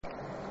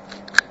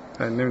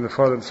In the name of the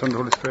Father, the Son, and the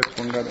Holy Spirit,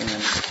 one God,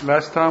 amen.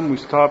 Last time we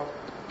stopped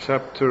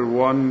chapter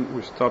 1,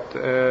 we stopped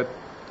at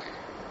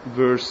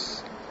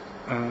verse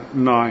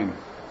 9.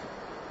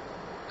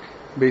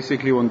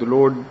 Basically, when the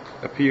Lord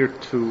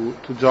appeared to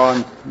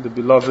John, the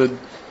beloved,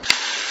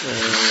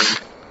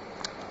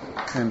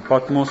 in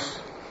Patmos,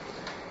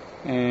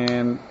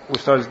 and we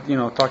started,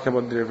 talking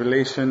about the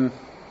revelation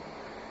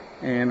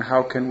and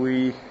how can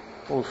we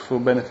also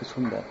benefit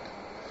from that.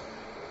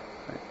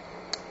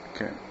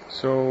 Okay,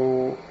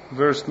 so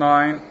verse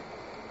 9,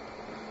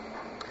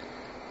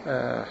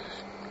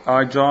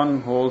 I,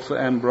 John, who also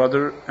am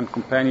brother and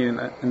companion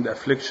in the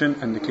affliction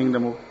and the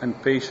kingdom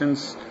and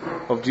patience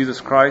of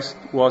Jesus Christ,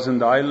 was in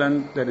the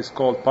island that is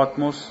called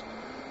Patmos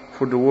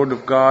for the word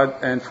of God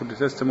and for the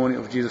testimony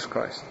of Jesus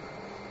Christ.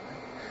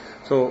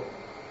 So,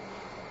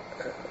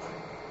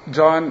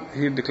 John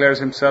here declares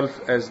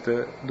himself as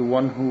the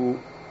one who,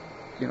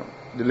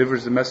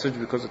 delivers the message,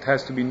 because it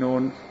has to be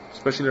known,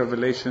 especially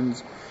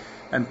revelations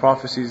and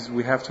prophecies.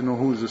 We have to know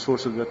who is the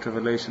source of that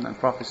revelation and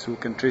prophecy. We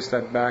can trace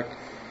that back.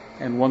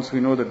 And once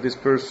we know that this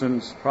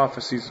person's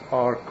prophecies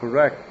are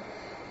correct,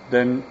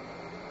 then,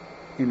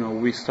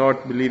 we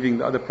start believing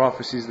the other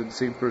prophecies that the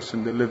same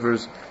person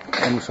delivers,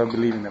 and we start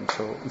believing them.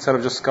 So instead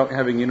of just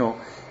having,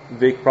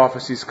 vague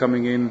prophecies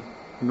coming in,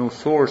 no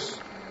source,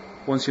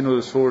 once you know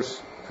the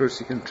source, first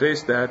you can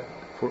trace that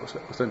for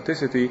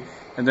authenticity,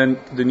 and then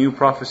the new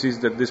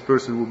prophecies that this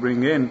person will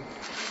bring in,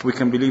 we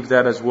can believe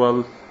that as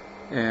well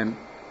and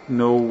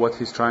know what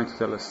he's trying to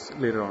tell us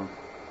later on.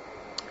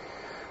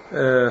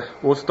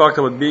 We also talked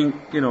about being,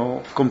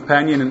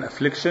 companion in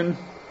affliction.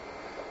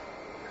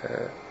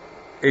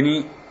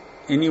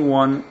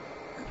 Anyone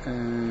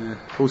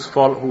who's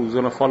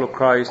going to follow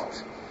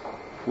Christ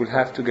will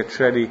have to get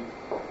ready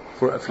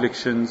for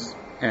afflictions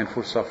and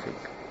for suffering.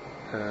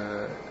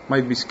 It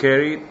might be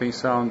scary, it may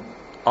sound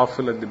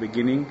awful at the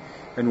beginning,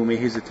 and we may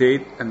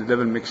hesitate, and the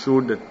devil makes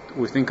sure that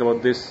we think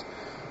about this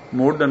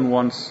more than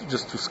once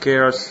just to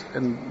scare us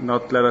and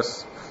not let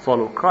us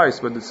follow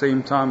Christ, but at the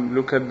same time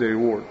look at the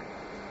reward.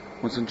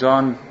 Once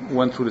John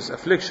went through this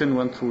affliction,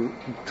 went through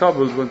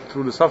troubles, went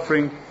through the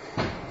suffering,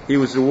 he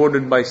was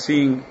rewarded by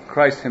seeing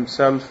Christ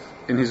himself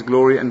in his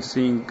glory and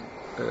seeing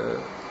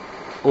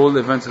all the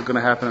events that are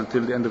going to happen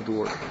until the end of the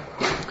world.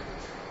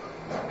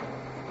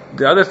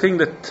 The other thing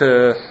that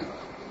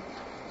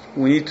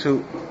we need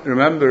to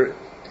remember,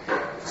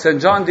 St.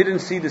 John didn't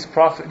see this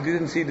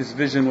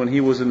vision when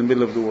he was in the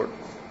middle of the world.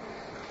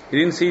 He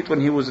didn't see it when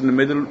he was in the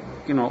middle,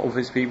 of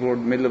his people, or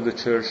the middle of the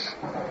church.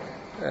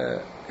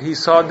 He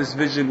saw this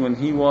vision when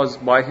he was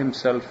by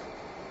himself,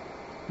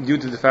 due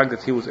to the fact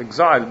that he was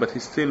exiled, but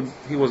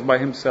he was by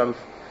himself,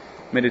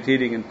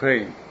 meditating and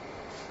praying.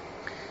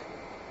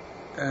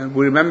 And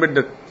we remember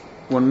that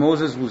when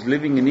Moses was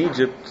living in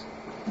Egypt,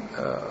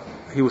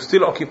 he was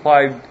still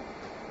occupied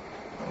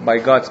by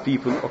God's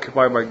people,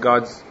 occupied by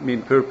God's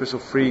main purpose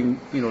of freeing,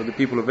 the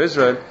people of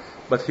Israel,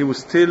 but he was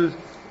still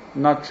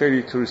not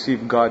ready to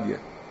receive God yet.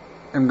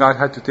 And God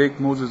had to take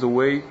Moses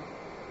away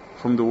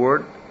from the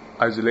Word,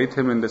 isolate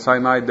him in the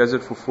Sinai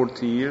desert for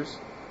 40 years,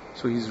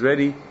 so he's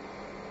ready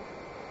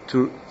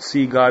to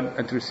see God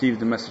and to receive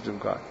the message of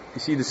God. You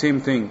see the same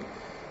thing.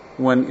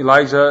 When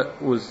Elijah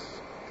was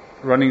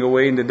running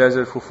away in the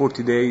desert for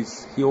 40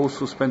 days, he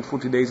also spent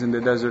 40 days in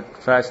the desert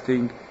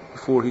fasting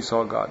before he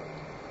saw God.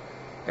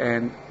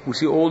 And we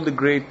see all the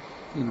great,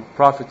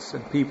 prophets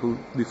and people,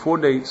 before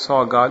they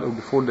saw God or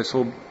before they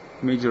saw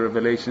major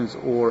revelations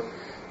or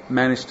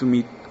managed to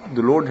meet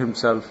the Lord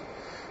himself,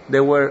 they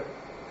were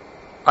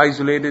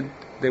isolated,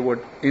 they were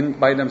in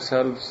by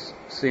themselves.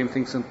 Same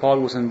thing, St.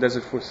 Paul was in the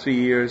desert for 3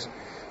 years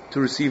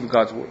to receive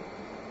God's word,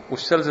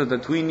 which tells us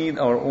that we need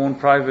our own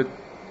private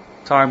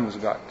time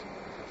with God.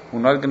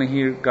 We're not going to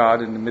hear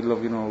God in the middle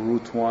of,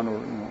 Route 1 or,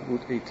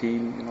 Route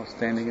 18,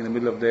 standing in the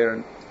middle of there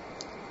and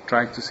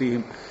trying to see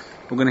Him.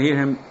 We're going to hear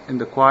Him in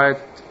the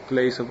quiet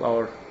place of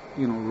our,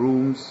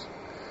 rooms,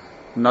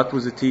 not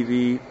with the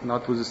TV,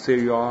 not with the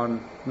stereo on,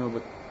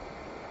 but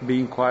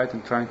being quiet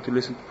and trying to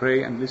listen,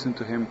 pray and listen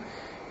to Him,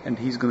 and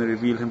He's going to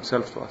reveal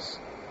Himself to us.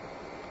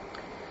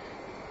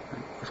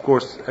 Of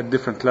course, at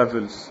different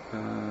levels.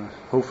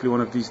 Hopefully one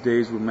of these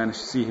days we'll manage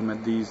to see Him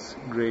at these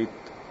great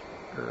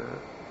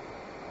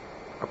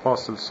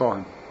apostles saw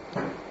Him,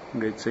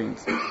 great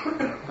saints.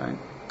 Right?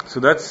 So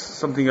that's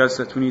something else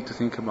that we need to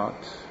think about.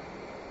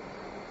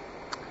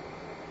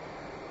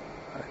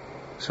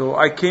 So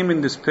I came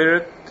in the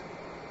Spirit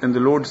in the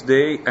Lord's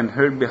day and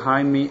heard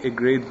behind me a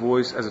great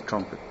voice as a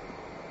trumpet.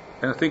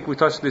 And I think we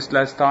touched this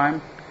last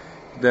time,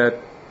 that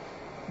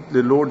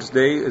the Lord's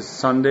day is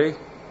Sunday,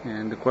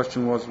 and the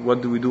question was,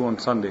 what do we do on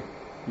Sunday?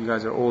 You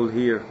guys are all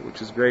here, which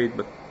is great,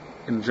 but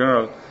in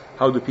general,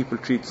 how do people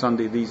treat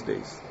Sunday these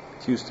days?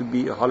 It used to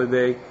be a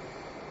holiday,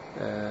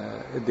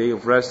 a day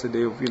of rest, a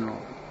day of,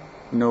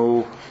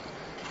 no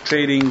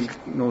trading,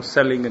 no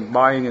selling and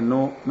buying, and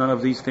none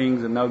of these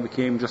things, and now it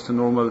became just a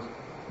normal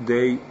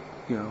day.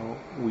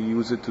 We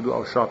use it to do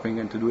our shopping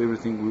and to do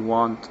everything we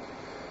want,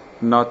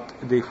 not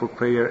a day for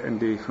prayer and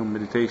a day for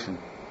meditation.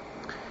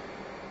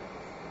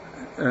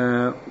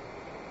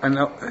 And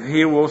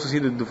here we also see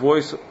that the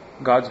voice,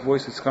 God's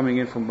voice, is coming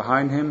in from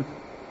behind him,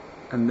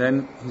 and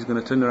then he's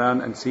going to turn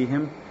around and see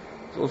him.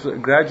 It's also a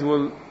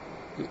gradual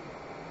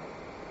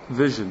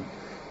vision.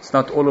 It's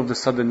not all of a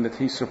sudden that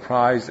he's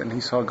surprised and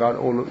he saw God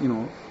all of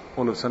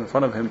a sudden in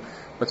front of him.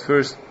 But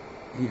first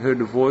he heard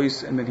the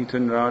voice, and then he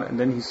turned around, and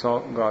then he saw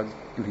God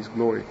in His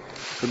glory.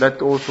 So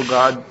that also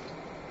God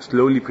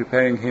slowly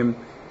preparing him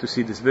to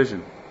see this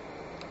vision.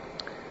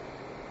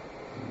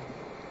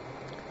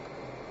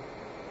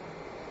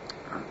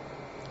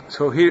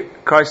 So here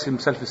Christ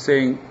Himself is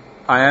saying,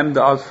 I am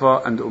the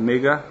Alpha and the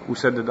Omega. We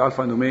said that the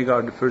Alpha and Omega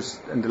are the first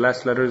and the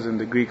last letters in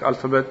the Greek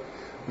alphabet,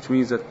 which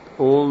means that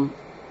all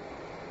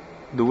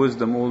the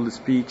wisdom, all the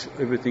speech,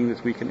 everything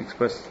that we can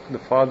express the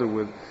Father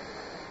with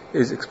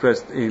is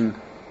expressed in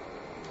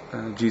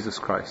Jesus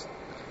Christ.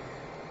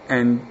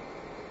 And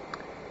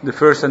the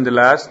first and the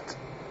last,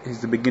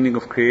 He's the beginning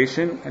of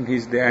creation, and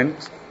He's the end.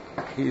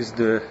 He is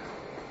the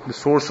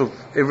source of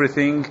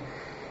everything,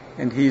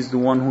 and He's the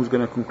one who's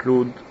going to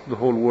conclude the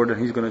whole world,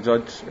 and He's going to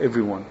judge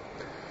everyone.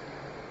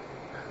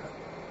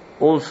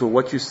 Also,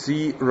 what you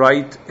see,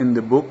 write in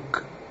the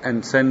book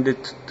and send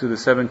it to the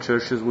 7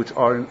 churches which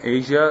are in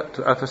Asia,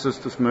 to Ephesus,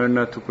 to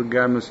Smyrna, to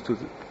Pergamos, to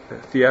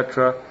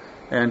Thyatira,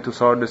 and to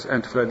Sardis,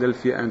 and to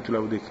Philadelphia, and to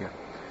Laodicea.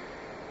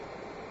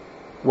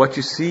 What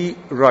you see,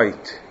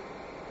 write.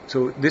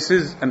 So this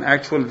is an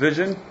actual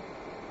vision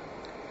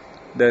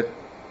that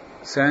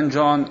St.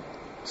 John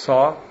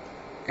saw,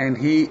 and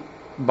he,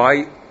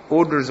 by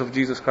orders of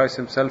Jesus Christ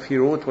Himself, he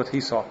wrote what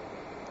he saw.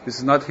 This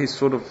is not his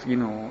sort of,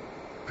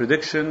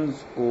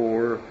 predictions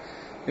or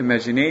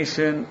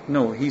imagination.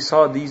 No, he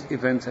saw these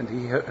events and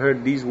he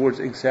heard these words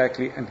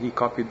exactly, and he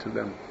copied to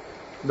them.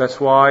 That's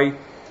why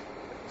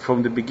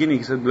from the beginning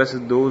he said,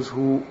 blessed those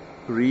who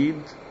read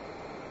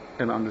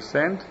and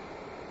understand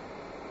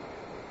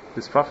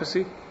this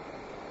prophecy.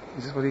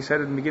 Is this what he said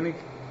in the beginning?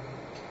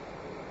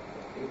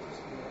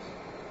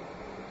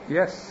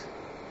 Yes.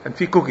 And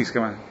في cookies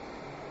كمان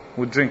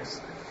with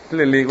drinks.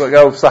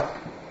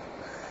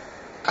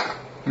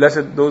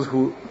 Blessed those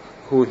who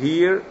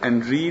hear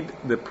and read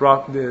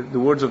the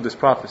words of this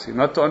prophecy,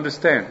 not to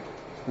understand.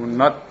 We're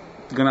not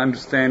going to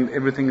understand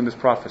everything in this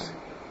prophecy.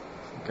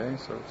 Okay,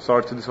 so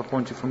sorry to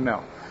disappoint you from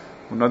now.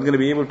 We're not going to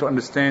be able to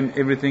understand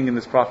everything in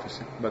this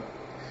prophecy, but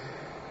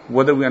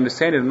whether we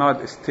understand it or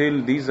not,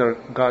 still these are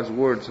God's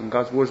words, and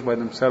God's words by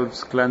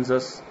themselves cleanse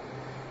us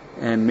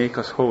and make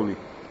us holy.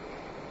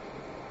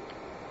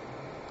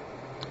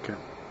 Okay.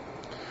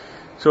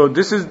 So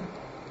this is,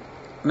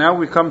 now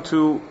we come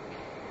to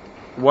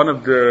one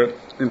of the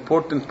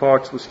important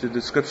parts, which is the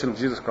description of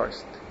Jesus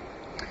Christ.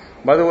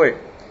 By the way,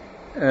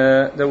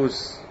 there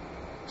was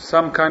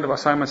some kind of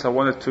assignments I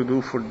wanted to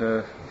do for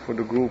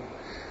the group.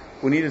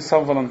 We needed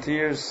some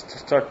volunteers to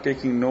start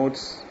taking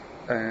notes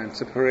and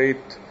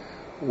separate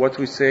what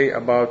we say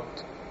about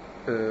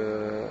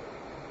the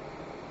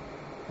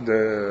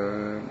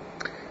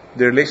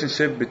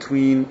relationship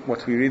between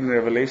what we read in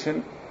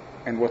Revelation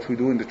and what we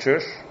do in the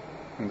church,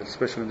 and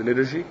especially in the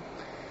liturgy.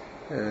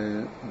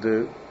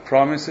 The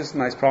promises,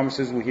 nice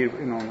promises we hear,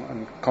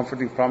 and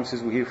comforting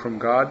promises we hear from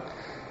God.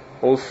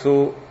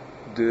 Also,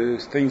 the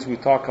things we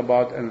talk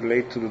about and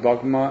relate to the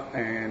dogma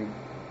and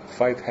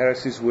fight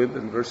heresies with,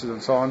 and verses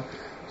and so on.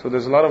 So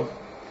there's a lot of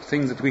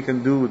things that we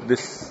can do with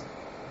this,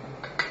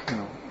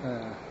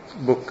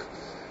 book.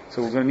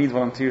 So we're going to need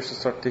volunteers to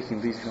start taking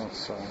these notes.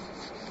 So,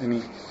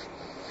 any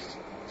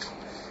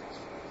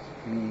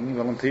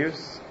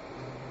volunteers?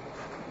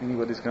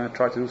 Anybody's going to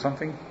try to do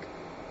something?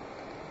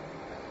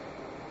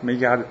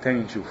 نيجي عدد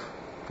تاني نشوف.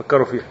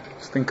 فكروا فيها.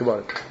 Just think about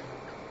it.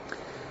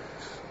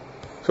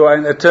 So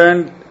I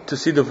turned to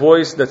see the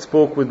voice that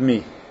spoke with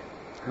me.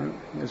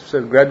 It's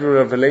a gradual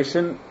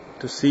revelation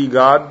to see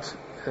God,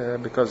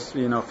 because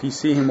if you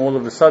see Him all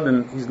of a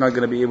sudden, He's not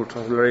going to be able to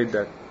tolerate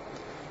that.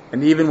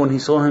 And even when he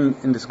saw Him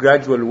in this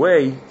gradual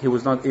way, he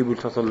was not able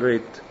to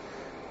tolerate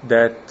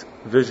that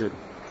vision.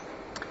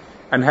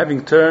 And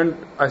having turned,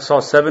 I saw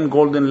 7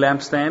 golden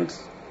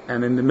lampstands,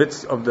 and in the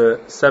midst of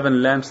the 7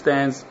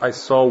 lampstands, I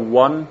saw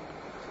one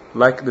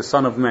like the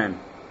Son of Man,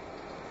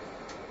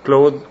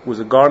 clothed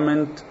with a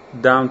garment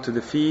down to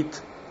the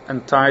feet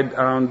and tied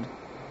around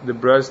the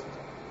breast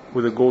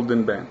with a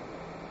golden band.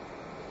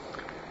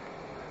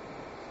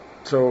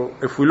 So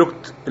if we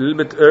looked a little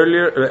bit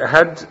earlier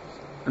ahead,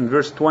 in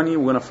verse 20,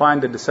 we're going to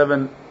find that the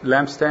 7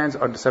 lampstands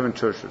are the 7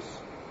 churches.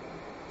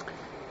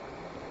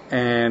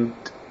 And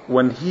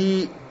when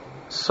he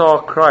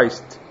saw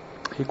Christ,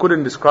 he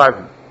couldn't describe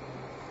Him.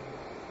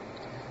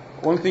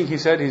 One thing he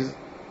said is,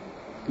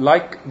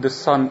 like the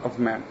Son of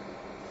Man.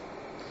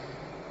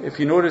 If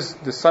you notice,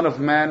 the Son of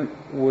Man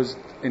was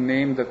a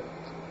name that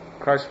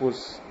Christ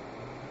was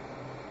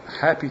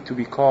happy to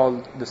be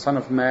called the Son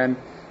of Man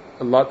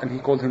a lot, and He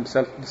called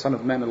Himself the Son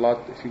of Man a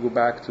lot. If you go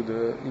back to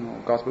the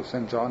Gospel of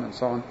St. John and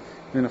so on,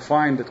 you're going to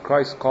find that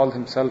Christ called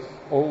Himself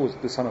always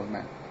the Son of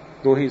Man,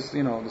 though He's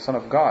the Son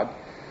of God.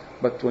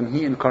 But when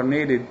He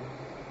incarnated,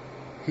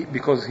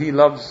 because He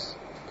loves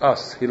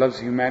us, He loves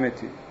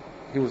humanity,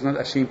 He was not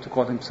ashamed to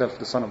call Himself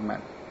the Son of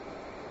Man.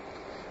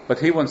 But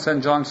he, when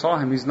St. John saw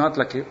him, he's not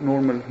like a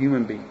normal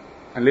human being.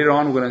 And later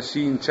on, we're going to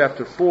see in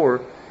chapter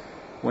 4,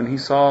 when he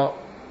saw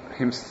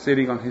him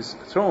sitting on his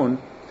throne,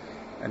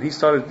 and he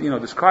started,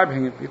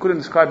 describing him, he couldn't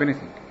describe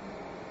anything.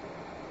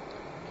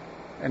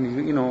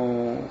 And,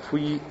 if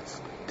we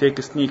take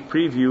a sneak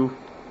preview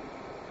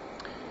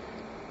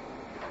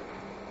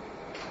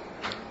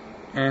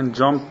and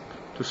jump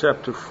to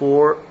chapter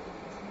 4,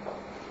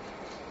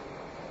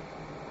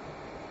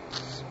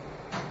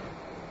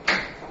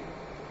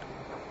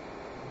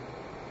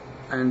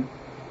 and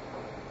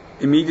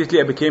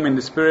immediately I became in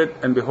the spirit,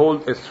 and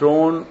behold, a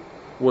throne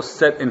was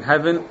set in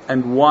heaven,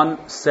 and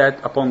one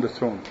sat upon the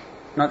throne.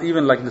 Not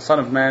even like the Son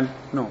of Man,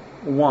 no,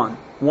 one.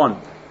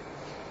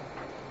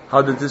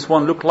 How did this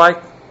one look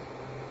like?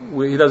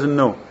 He doesn't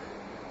know.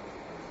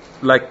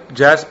 Like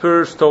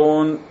jasper,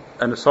 stone,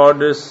 and a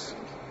sardis,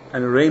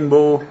 and a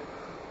rainbow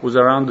was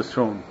around the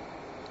throne.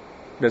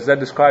 Does that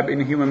describe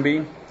any human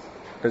being?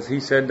 Does he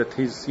said that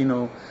his,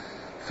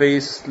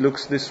 face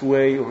looks this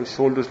way, or his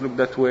shoulders look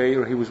that way,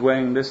 or he was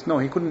wearing this? No,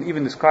 he couldn't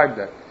even describe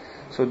that.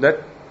 So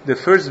that the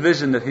first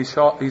vision that he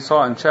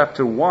saw in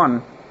chapter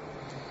 1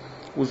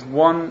 was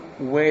one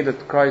way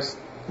that Christ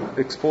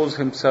exposed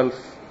himself,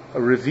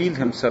 revealed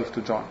himself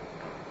to John.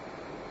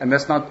 And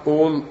that's not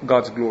all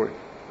God's glory.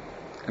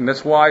 And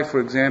that's why, for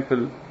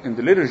example, in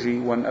the liturgy,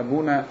 when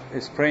Abuna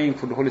is praying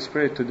for the Holy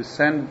Spirit to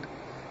descend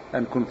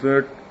and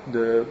convert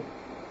the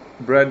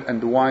bread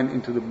and the wine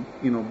into the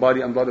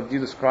body and blood of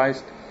Jesus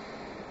Christ,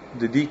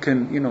 the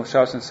deacon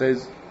shouts and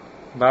says,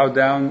 "Bow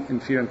down in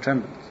fear and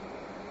tremble."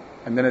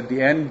 And then at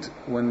the end,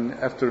 when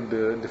after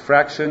the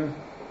diffraction,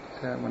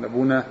 when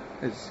Abuna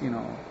is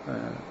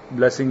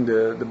blessing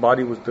the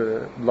body with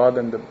the blood,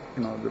 and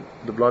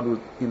the blood was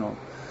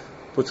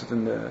puts it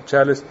in the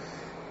chalice,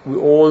 we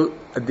all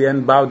at the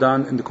end bow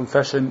down in the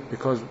confession,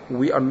 because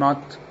we are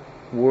not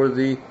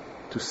worthy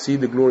to see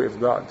the glory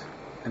of God,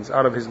 and it's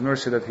out of His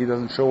mercy that He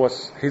doesn't show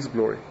us His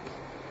glory.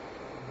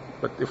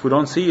 But if we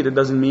don't see it, it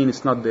doesn't mean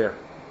it's not there.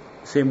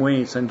 Same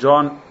way, St.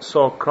 John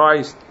saw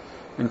Christ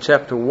in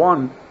chapter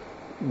 1,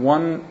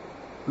 one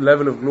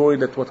level of glory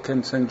that what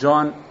can St.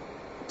 John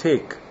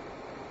take.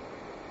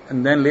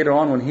 And then later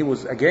on, when he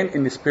was again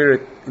in the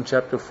Spirit in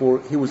chapter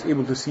 4, he was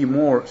able to see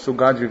more, so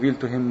God revealed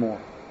to him more.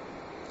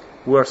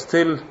 We are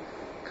still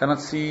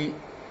cannot see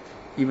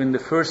even the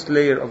first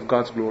layer of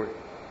God's glory,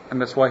 and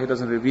that's why He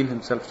doesn't reveal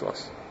Himself to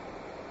us.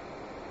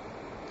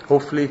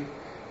 Hopefully,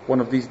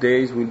 one of these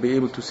days we'll be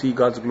able to see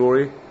God's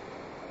glory,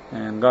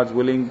 and God's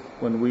willing,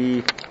 when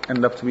we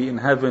end up to be in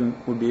heaven,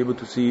 we'll be able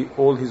to see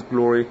all His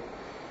glory,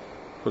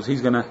 because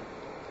He's going to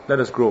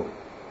let us grow.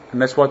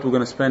 And that's what we're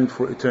going to spend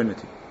for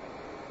eternity.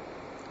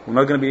 We're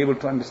not going to be able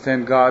to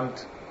understand God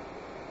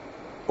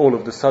all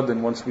of the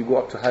sudden once we go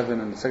up to heaven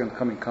and the second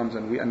coming comes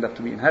and we end up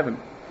to be in heaven.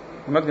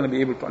 We're not going to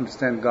be able to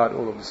understand God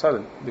all of the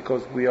sudden,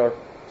 because we are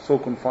so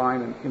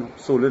confined and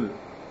so little.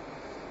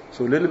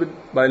 So little bit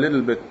by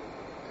little bit,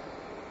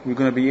 we're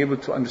going to be able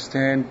to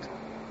understand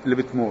a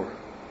little bit more,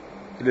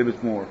 a little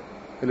bit more,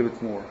 a little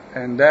bit more.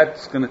 And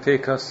that's going to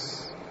take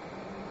us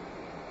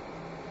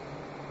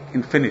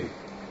infinity.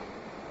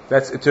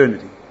 That's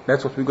eternity.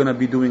 That's what we're going to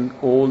be doing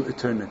all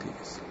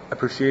eternities.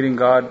 Appreciating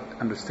God,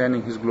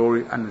 understanding His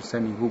glory,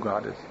 understanding who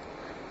God is.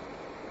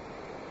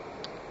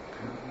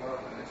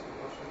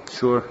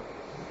 Sure.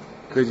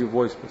 Raise your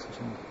voice, please.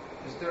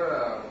 Is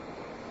there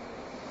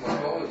we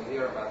always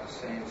hear about the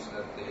saints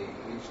that they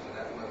reach to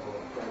that level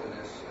of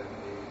holiness and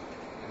the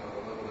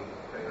level of the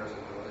prayers and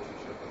the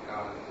relationship with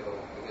God until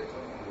they get to a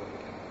point where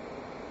they can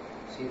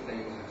see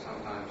things and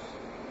sometimes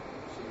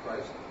see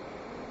Christ.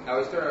 Now,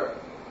 is there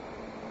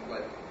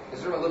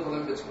a level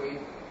in between,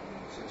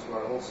 since we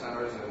are all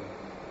sinners? And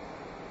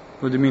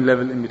what do you mean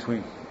level in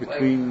between?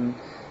 Between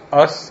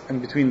us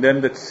and between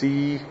them that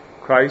see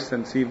Christ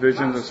and see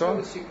visions and so on? Not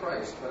necessarily see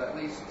Christ, but at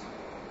least,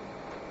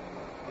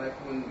 like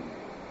when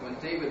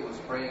David was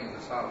praying in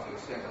the Psalms, he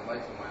was saying, "The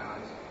light of my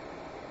eyes."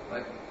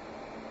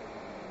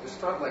 To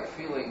start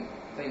feeling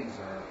things,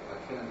 or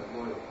feeling the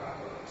glory of God,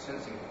 or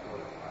sensing the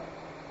glory of God.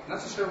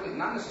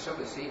 Not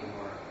necessarily seeing Him,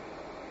 or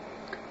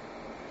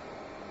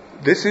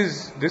This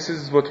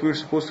is what we're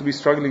supposed to be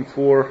struggling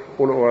for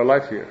all of our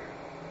life here.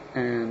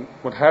 And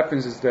what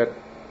happens is that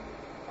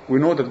we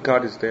know that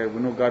God is there.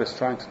 We know God is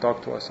trying to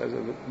talk to us. As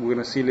we're going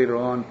to see later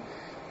on,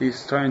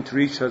 He's trying to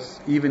reach us,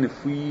 even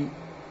if we,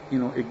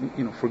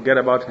 forget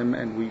about Him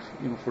and we,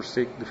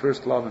 forsake the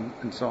first love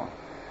and so on.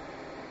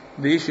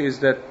 The issue is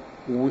that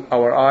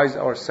our eyes,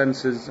 our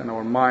senses, and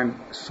our mind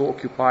is so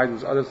occupied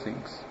with other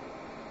things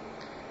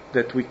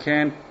that we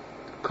can't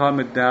calm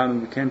it down,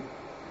 and we can't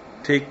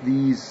take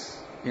these,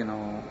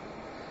 what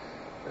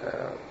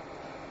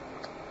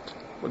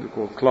do you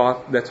call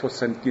cloth? That's what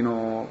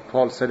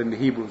Paul said in the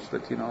Hebrews,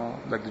 that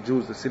like the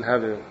Jews, they still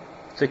have a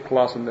thick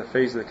cloth on their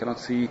face. They cannot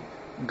see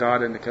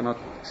God and they cannot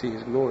see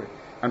His glory.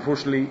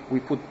 Unfortunately, we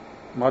put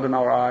mud on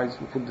our eyes.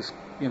 We put this,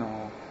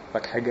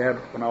 like hijab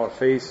on our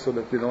face so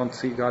that we don't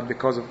see God,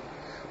 because of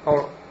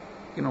our,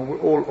 we're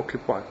all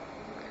occupied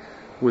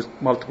with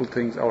multiple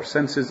things. Our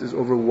senses is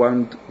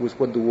overwhelmed with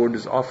what the world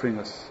is offering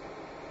us.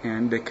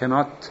 and they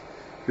cannot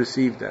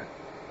receive that.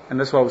 And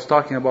that's what I was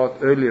talking about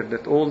earlier,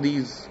 that all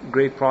these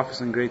great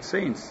prophets and great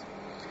saints,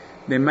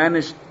 they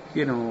managed,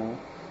 to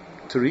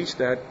reach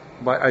that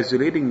by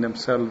isolating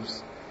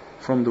themselves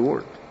from the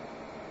world.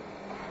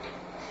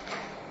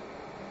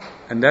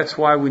 And that's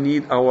why we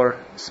need our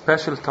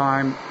special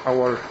time,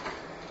 our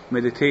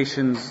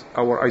meditations,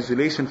 our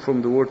isolation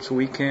from the world, so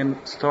we can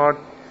start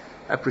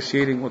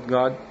appreciating what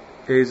God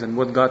is and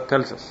what God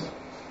tells us.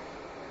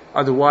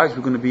 Otherwise,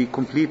 we're going to be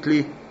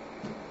completely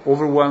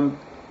overwhelmed,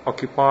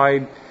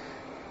 occupied,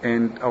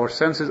 and our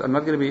senses are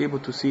not going to be able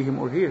to see Him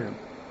or hear Him.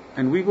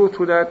 And we go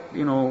through that,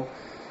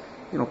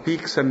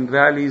 peaks and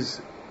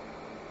valleys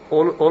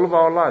all of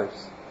our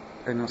lives.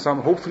 And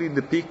hopefully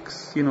the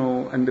peaks,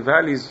 and the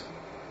valleys,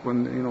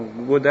 when,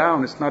 we go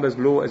down, it's not as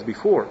low as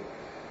before.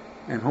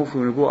 And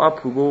hopefully when we go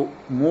up, we go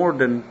more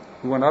than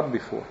we went up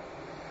before.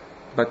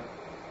 But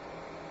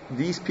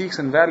these peaks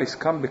and valleys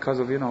come because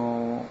of,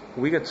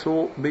 we get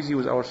so busy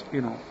with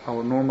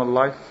our normal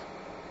life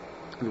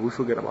that we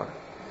forget about it.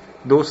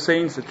 Those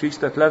saints that reach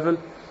that level,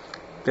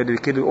 they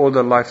dedicated all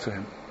their life to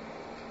Him.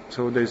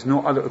 So there is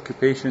no other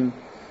occupation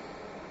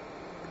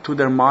to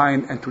their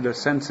mind and to their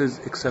senses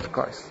except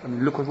Christ. I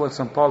mean, look at what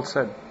St. Paul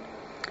said.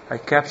 I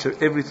capture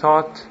every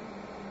thought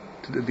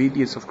to the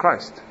obedience of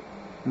Christ.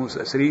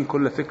 مستأثرين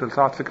كل فكر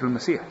الطاعة فكر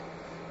المسيح.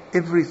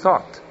 Every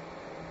thought.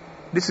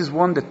 This is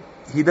one that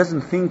he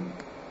doesn't think,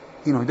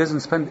 he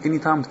doesn't spend any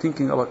time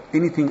thinking about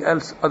anything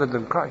else other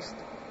than Christ.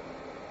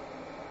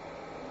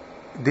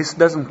 This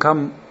doesn't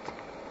come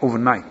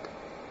overnight.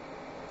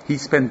 He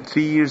spent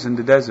 3 years in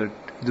the desert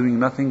doing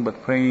nothing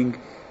but praying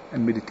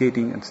and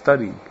meditating and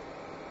studying.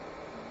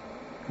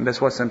 And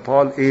that's why St.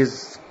 Paul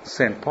is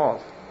St.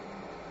 Paul.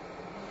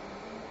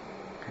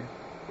 Okay.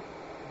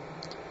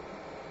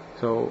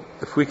 So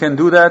if we can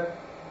do that,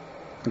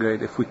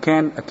 great. If we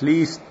can, at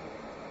least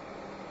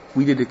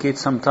we dedicate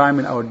some time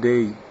in our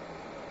day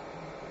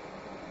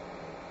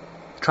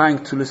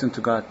trying to listen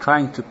to God,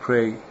 trying to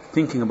pray,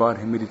 thinking about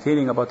Him,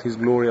 meditating about His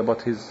glory,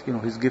 about His,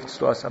 His gifts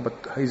to us,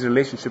 about His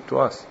relationship to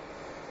us.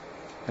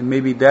 And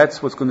maybe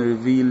that's what's going to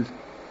reveal,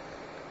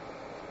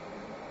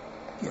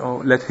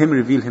 let Him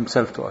reveal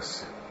Himself to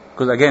us.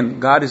 Because again,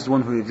 God is the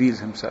one who reveals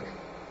Himself.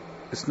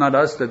 It's not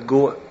us that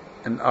go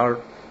and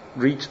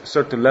reach a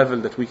certain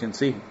level that we can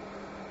see Him.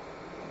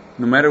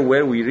 No matter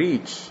where we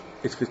reach,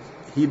 if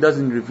He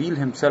doesn't reveal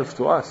Himself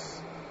to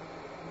us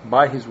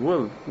by His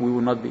will, we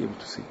will not be able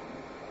to see.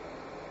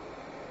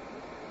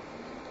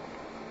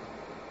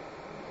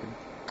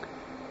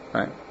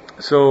 Right.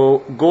 So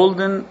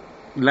golden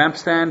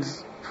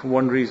lampstands for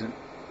one reason.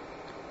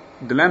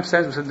 The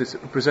lampstands, we said, this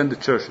represent the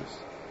churches.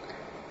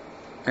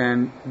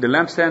 And the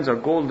lampstands are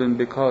golden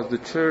because the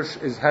church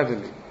is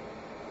heavenly.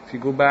 If you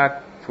go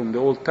back from the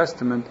Old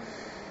Testament,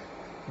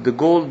 the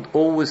gold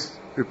always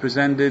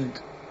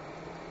represented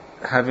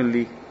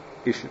heavenly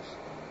issues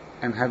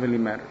and heavenly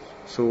matters.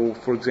 So,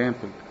 for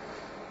example,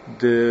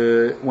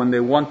 when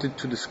they wanted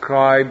to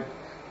describe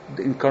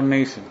the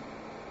incarnation,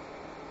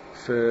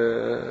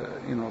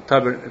 in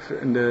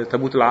the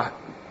Tabut al-Ahd,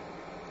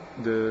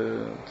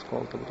 what's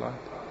called Tabut al-Ahd?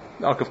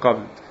 The Ark of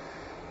Covenant,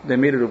 they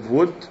made it of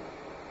wood,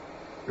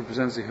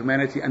 represents the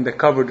humanity, and they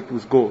covered it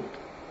with gold,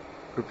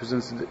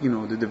 represents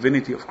the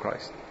divinity of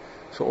Christ.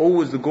 So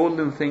always the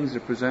golden things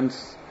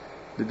represents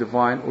the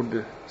divine or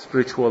the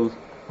spiritual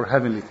or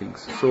heavenly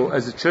things. So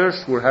as a church,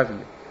 we're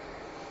heavenly.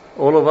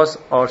 All of us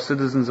are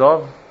citizens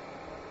of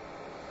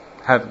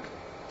heaven.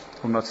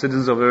 We're not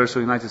citizens of earth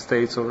or United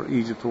States or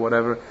Egypt or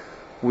whatever.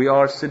 We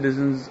are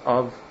citizens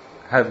of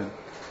heaven.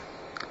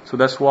 So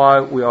that's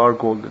why we are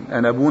golden.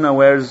 And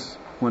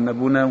when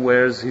Abuna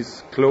wears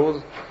his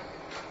clothes,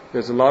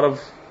 there's a lot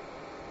of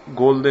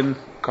golden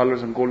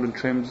colors and golden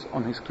trims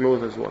on his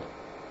clothes as well.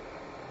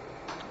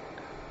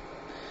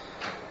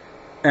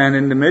 And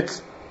in the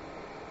midst,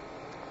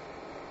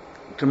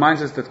 it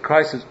reminds us that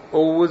Christ is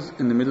always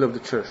in the middle of the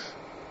church.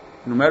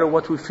 No matter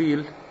what we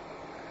feel,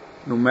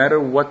 no matter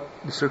what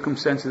the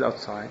circumstances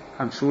outside.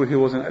 I'm sure he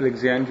was in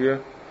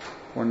Alexandria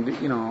when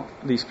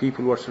these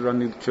people were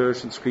surrounding the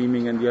church and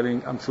screaming and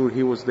yelling. I'm sure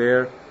he was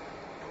there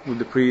with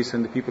the priests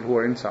and the people who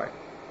were inside.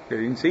 They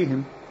didn't see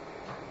him,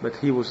 but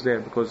he was there,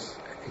 because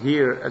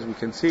here, as we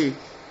can see,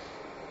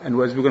 and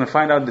as we're going to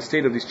find out the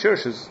state of these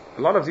churches,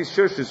 a lot of these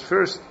churches,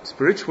 first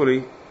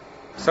spiritually,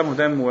 some of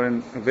them were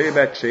in very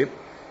bad shape,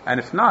 and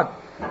if not,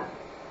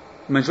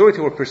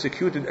 majority were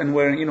persecuted and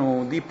were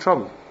in deep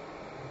trouble.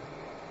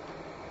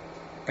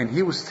 And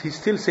he's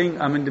still saying,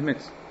 I'm in the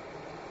midst.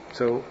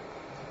 So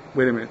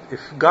wait a minute,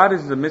 if God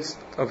is in the midst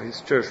of His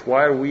church,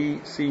 why are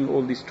we seeing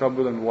all this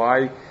trouble, and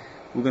why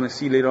we're going to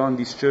see later on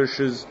these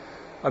churches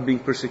are being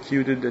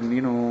persecuted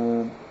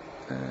and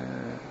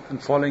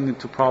and falling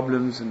into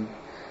problems, and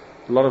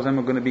a lot of them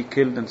are going to be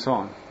killed and so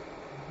on?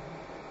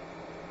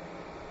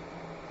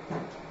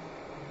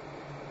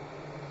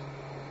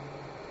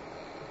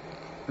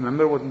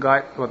 Remember what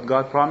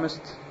God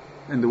promised?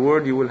 In the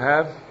world you will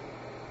have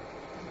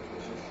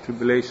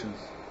tribulations,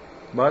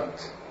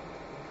 but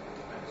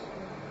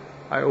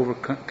I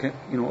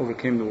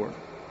overcame the world.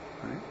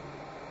 Right?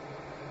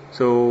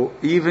 So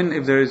even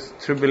if there is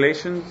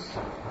tribulations,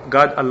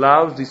 God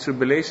allows these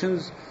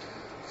tribulations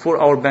for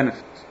our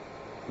benefit.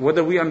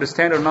 Whether we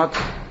understand or not,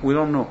 we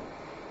don't know.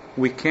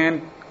 We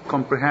can't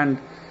comprehend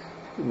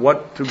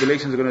what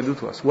tribulations are going to do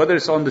to us, whether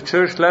it's on the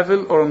church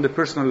level or on the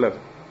personal level.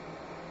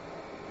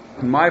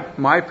 In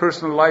my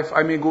personal life,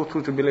 I may go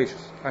through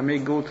tribulations. I may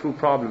go through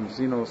problems.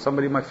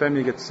 Somebody in my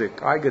family gets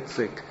sick. I get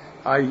sick.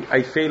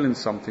 I fail in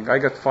something. I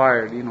get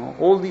fired.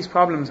 All these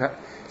problems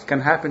can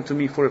happen to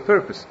me for a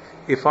purpose.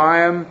 If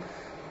I am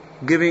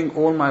giving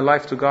all my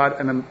life to God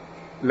and I'm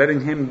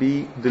letting Him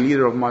be the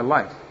leader of my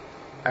life,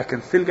 I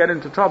can still get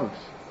into troubles.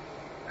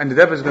 And the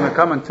devil is going to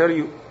come and tell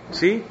you,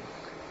 see,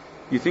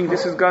 you think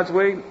this is God's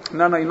way?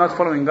 No, you're not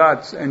following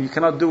God's, and you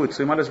cannot do it.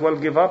 So you might as well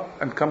give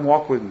up and come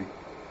walk with me.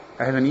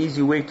 I have an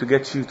easy way to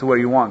get you to where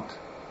you want.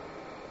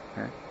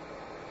 Okay?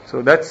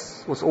 So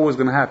that's what's always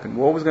going to happen.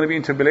 We're always going to be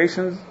in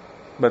tribulations,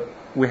 but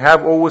we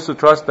have always to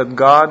trust that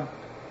God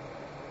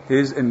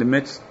is in the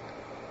midst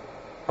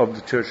of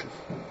the churches,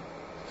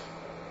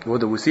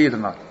 whether we see it or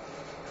not.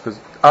 Because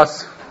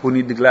us who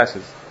need the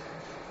glasses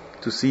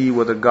to see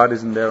whether God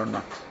is in there or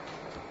not.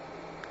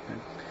 Okay.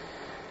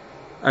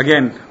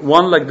 Again,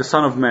 one like the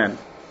Son of Man.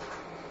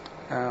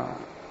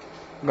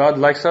 God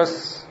likes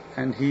us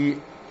and He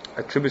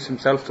attributes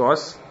Himself to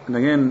us. And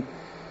again,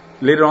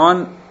 later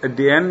on, at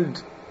the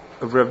end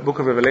of the book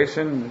of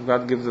Revelation,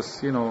 God gives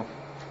us,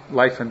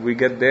 life, and we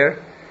get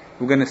there.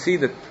 We're going to see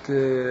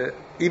that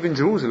even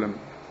Jerusalem,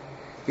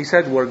 He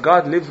said, where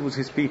God lives with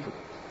His people.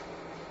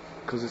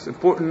 Because it's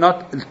important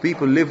not that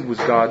people live with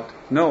God.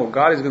 No,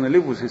 God is going to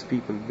live with His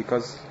people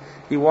because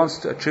He wants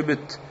to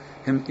attribute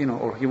Him,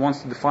 or He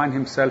wants to define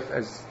Himself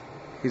as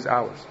His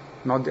ours,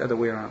 not the other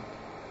way around.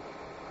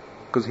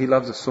 Because He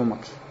loves us so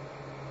much.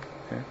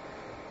 Okay?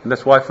 And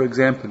that's why, for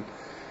example,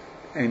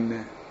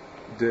 in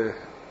the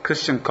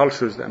Christian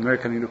cultures, the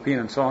American, European,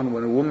 and so on,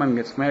 when a woman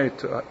gets married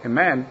to a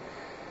man,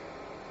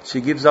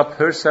 she gives up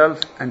herself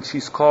and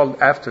she's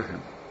called after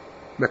him.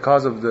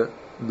 Because of the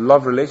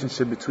love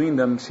relationship between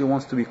them, she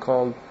wants to be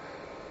called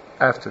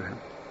after him.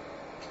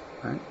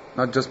 Right?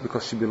 Not just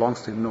because she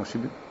belongs to him, no, she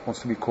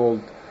wants to be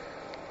called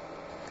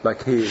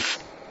like he is.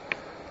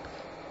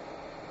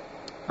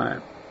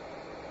 Right.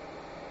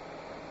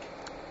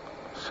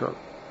 So,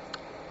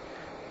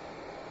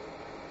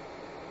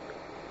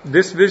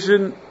 this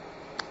vision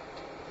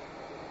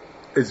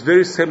is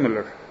very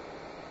similar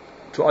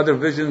to other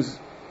visions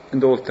in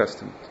the Old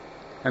Testament.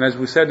 And as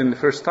we said in the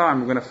first time,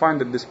 we're going to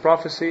find that this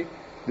prophecy,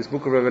 this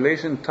book of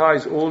Revelation,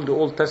 ties all the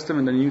Old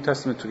Testament and the New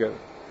Testament together.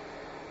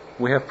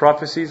 We have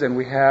prophecies and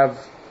we have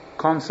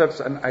concepts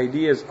and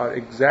ideas are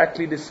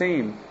exactly the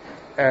same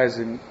as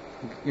in,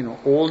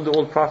 all the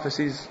old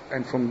prophecies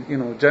and from,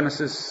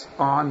 Genesis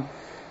on.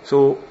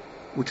 So,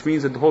 which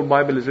means that the whole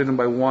Bible is written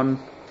by one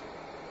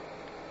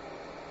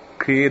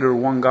Creator,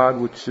 one God,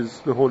 which is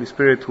the Holy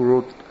Spirit, who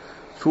wrote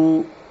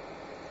through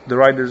the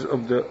writers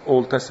of the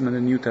Old Testament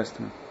and New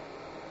Testament.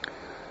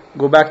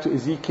 Go back to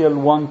Ezekiel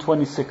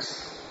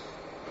 1:26.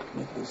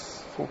 Make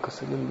this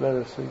focus a little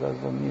better so you guys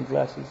don't need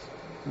glasses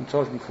and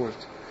charge me for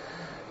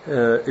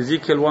it.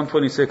 Ezekiel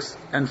 1:26.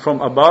 And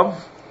from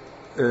above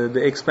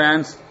the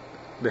expanse,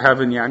 the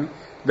heaven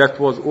that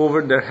was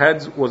over their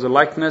heads was a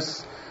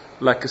likeness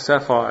like a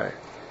sapphire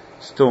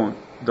stone,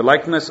 the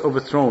likeness of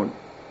a throne.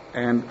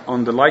 And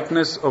on the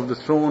likeness of the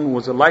throne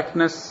was a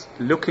likeness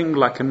looking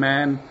like a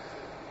man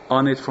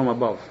on it from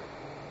above.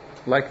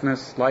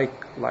 Likeness, like,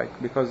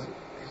 because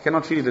he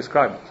cannot really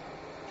describe it.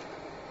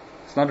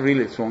 It's not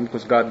really a throne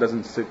because God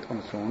doesn't sit on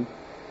a throne.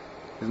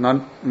 He's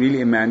not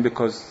really a man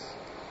because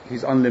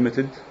He's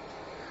unlimited.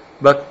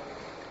 But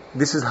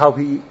this is how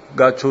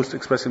God chose to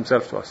express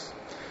Himself to us.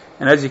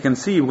 And as you can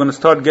see, we're going to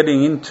start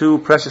getting into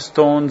precious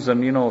stones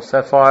and,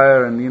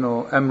 sapphire and,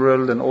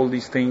 emerald and all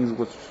these things,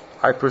 which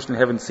I personally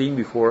haven't seen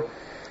before.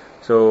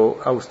 So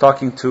I was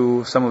talking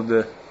to some of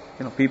the,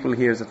 people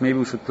here that maybe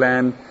we should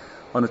plan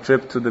on a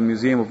trip to the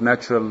Museum of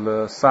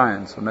Natural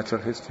Science or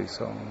Natural History.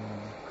 So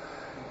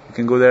you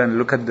can go there and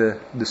look at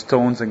the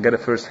stones and get a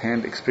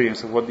first-hand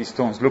experience of what these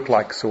stones look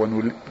like. So when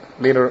we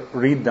later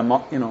read them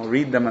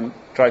and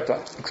try to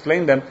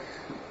explain them,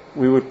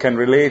 we can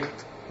relate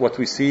what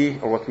we see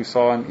or what we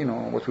saw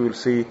and what we will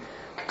see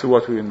to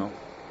what we will know.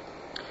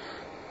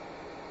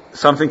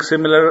 Something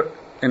similar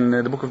in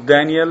the book of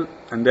Daniel,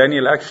 and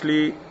Daniel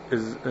actually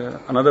is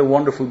another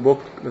wonderful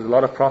book. There's a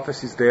lot of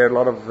prophecies there, a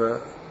lot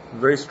of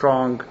very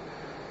strong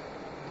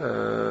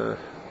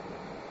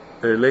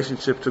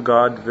relationship to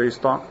God, very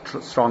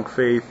strong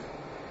faith,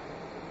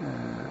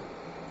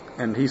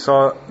 and he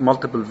saw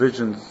multiple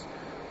visions.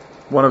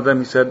 One of them,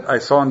 he said, I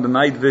saw in the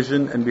night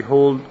vision, and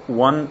behold,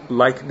 one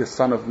like the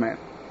Son of Man.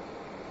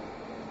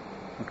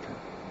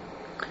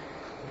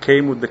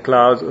 Came with the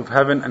clouds of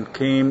heaven and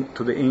came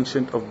to the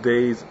Ancient of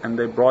Days, and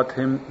they brought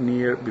him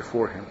near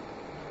before him.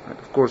 Right?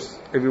 Of course,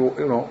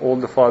 all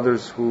the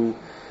fathers who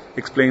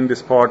explained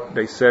this part,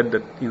 they said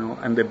that,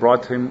 and they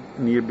brought him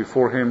near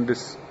before him.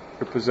 This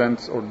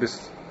represents, or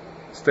this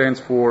stands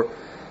for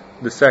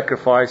the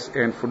sacrifice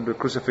and for the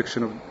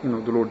crucifixion of,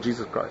 the Lord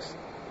Jesus Christ.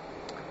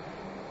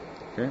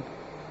 Okay?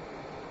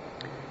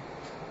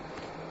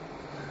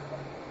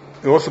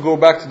 You also go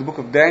back to the book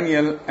of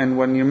Daniel, and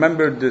when you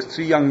remember the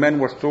 3 young men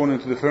were thrown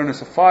into the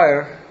furnace of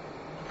fire,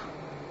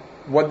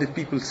 what did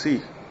people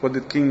see? What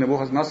did King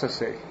Nebuchadnezzar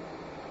say?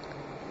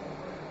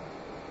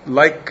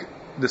 Like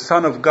the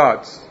Son of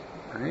Gods.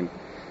 Right?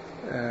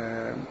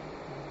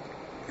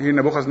 Here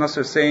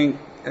Nebuchadnezzar saying,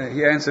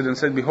 he answered and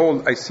said,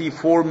 "Behold, I see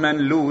 4 men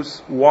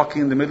loose,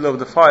 walking in the middle of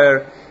the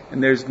fire,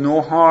 and there is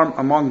no harm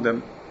among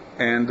them,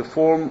 and the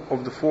form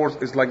of the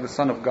 4th is like the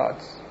Son of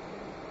Gods."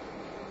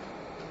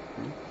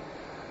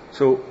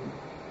 So,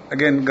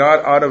 again,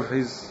 God, out of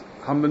His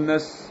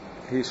humbleness,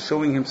 He is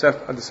showing Himself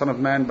as the Son of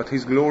Man, but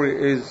His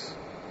glory is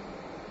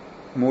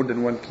more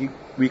than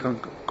we can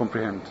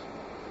comprehend.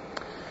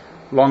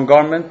 Long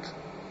garment.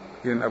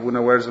 Again, Abu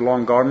Nawar wears a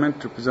long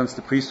garment, represents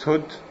the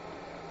priesthood.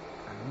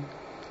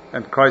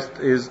 And Christ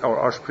is our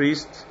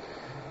archpriest.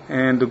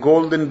 And the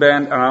golden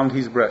band around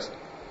His breast.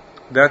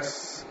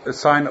 That's a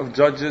sign of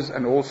judges,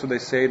 and also they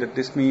say that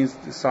this means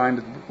the sign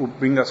that will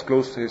bring us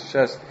close to His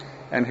chest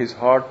and His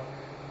heart,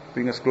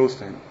 bring us close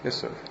to Him. Yes,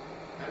 sir.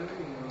 How do we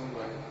know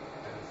when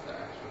it's the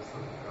actual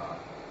Son of God?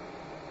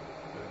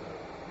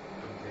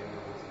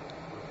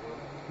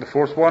 The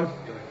 4th one? Yeah,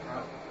 like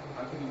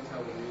how can you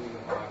tell when reading the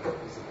Bible?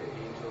 Is it the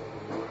angel of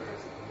the Lord, or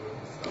is it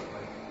the Lord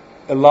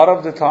Himself? A lot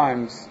of the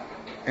times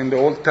in the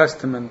Old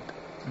Testament,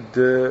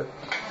 the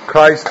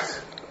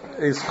Christ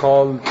is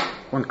called,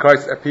 when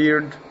Christ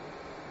appeared,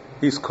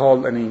 He's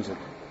called an angel.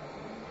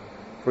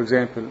 For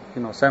example,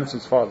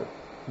 Samson's father,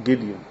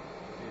 Gideon,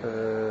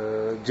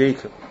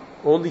 Jacob,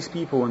 all these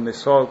people, when they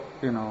saw,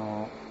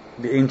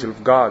 the angel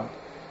of God,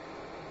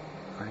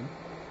 right?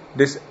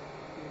 This,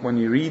 when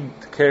you read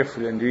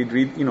carefully and read,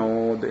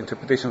 the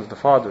interpretations of the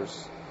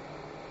fathers,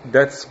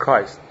 that's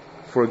Christ.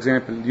 For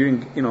example,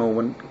 during,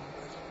 when,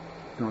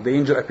 the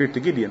angel appeared to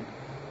Gideon,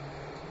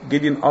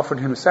 Gideon offered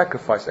him a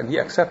sacrifice, and he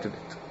accepted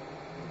it.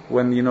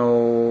 When,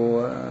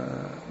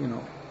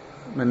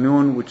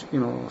 Manun, which,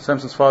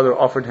 Samson's father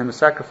offered him a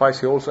sacrifice,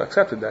 he also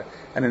accepted that.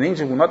 And an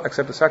angel will not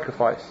accept a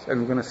sacrifice. And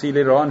we're going to see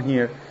later on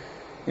here,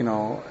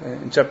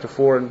 in chapter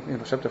 4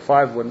 and chapter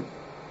 5, when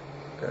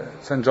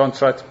St. John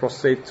tried to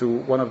prostrate to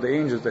one of the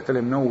angels, they tell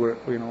him, no,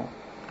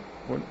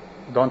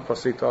 don't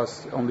prostrate to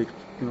us, only,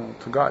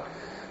 to God.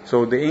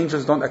 So the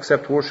angels don't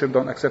accept worship,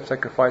 don't accept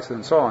sacrifices,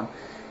 and so on.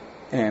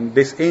 And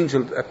this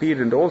angel that appeared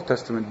in the Old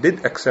Testament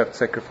did accept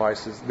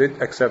sacrifices,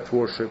 did accept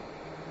worship,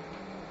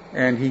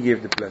 and he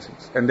gave the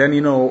blessings. And then,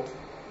 you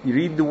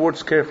read the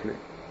words carefully.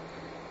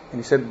 And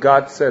he said,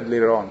 God said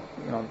later on,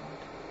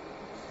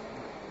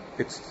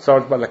 it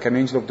starts by like an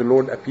angel of the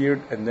Lord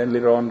appeared, and then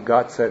later on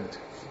God said.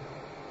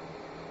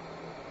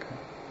 Okay.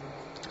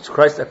 So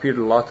Christ appeared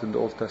a lot in the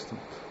Old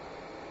Testament.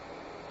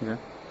 Yeah.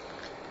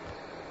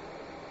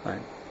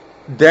 Right.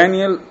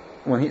 Daniel,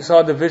 when he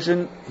saw the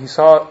vision, he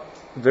saw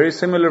very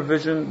similar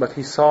vision, but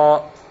he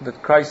saw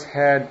that Christ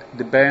had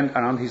the band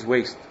around His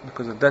waist,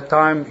 because at that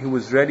time He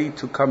was ready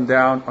to come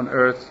down on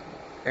earth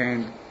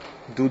and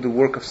do the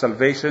work of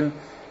salvation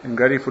and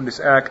ready for this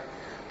act.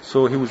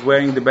 So He was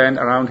wearing the band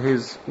around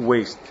His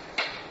waist.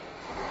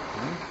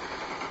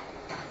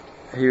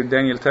 Here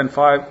Daniel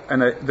 10:5,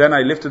 and then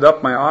I lifted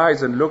up my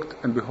eyes and looked,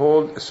 and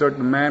behold, a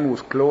certain man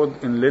was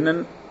clothed in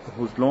linen,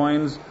 whose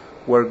loins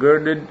were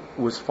girded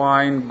with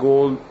fine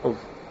gold of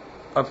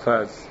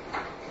Uphaz.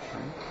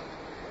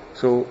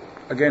 So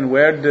again,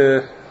 where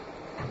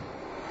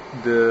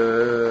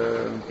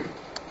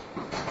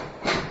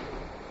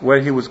where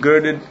he was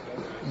girded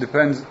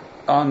depends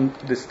on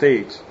the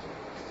stage.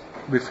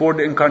 Before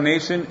the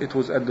incarnation, it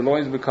was at the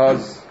loins,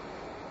 because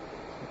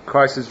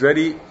Christ is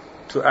ready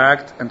to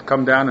act and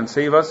come down and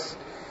save us.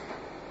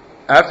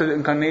 After the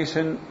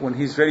incarnation, when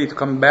He's ready to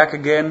come back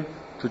again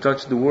to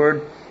judge the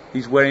world,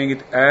 He's wearing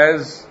it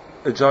as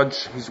a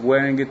judge. He's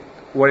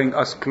wearing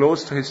us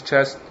close to His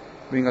chest,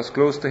 bring us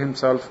close to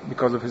Himself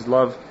because of His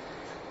love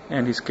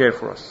and His care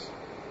for us.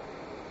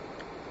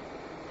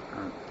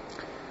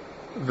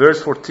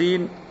 Verse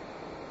 14,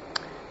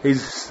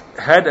 His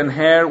head and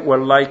hair were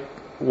like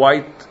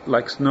white,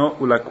 like snow,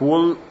 like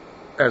wool,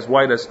 as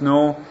white as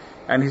snow,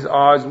 and His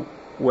eyes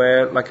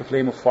were like a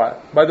flame of fire.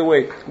 By the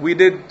way, we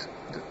did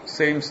the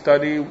same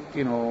study,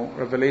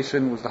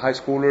 Revelation with the high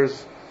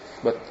schoolers,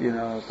 but the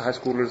high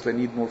schoolers, they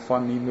need more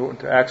fun, need more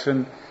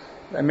interaction.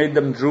 I made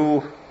them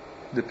drew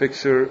the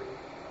picture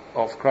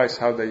of Christ,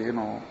 how they,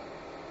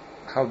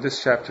 how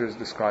this chapter is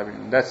describing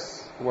Him.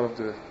 That's one of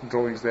the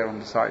drawings there on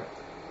the side.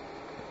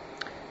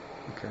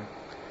 Okay.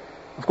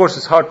 Of course,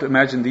 it's hard to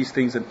imagine these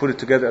things and put it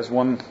together as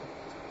one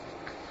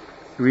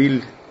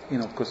real,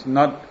 because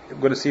we're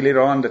going to see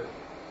later on that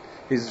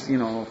His,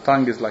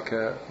 tongue is like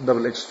a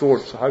double-edged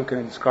sword. So how can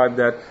I describe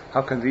that?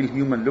 How can real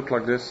human look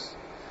like this?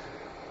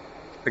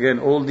 Again,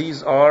 all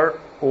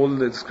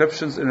the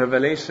descriptions in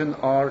Revelation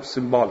are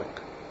symbolic.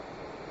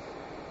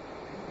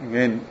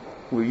 Again,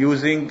 we're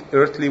using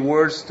earthly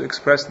words to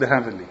express the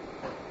heavenly.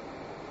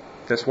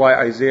 That's why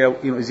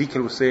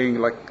Ezekiel was saying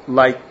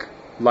like,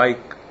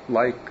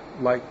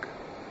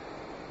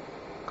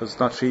 because it's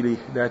not really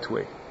that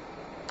way.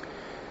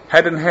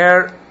 Head and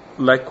hair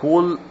like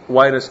wool,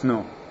 white as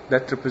snow.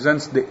 That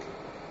represents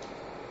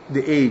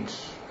the age.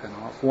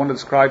 If you want to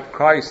describe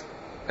Christ,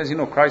 as you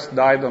know, Christ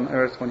died on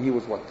earth when he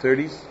was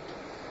 30s,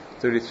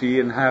 33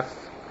 and a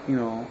half,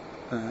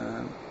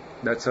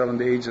 that's around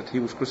the age that he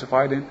was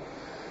crucified in.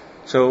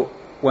 So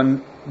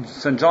when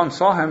St. John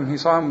saw him, he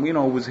saw him,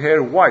 with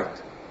hair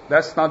white.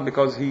 That's not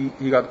because he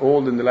got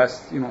old in the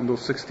last, in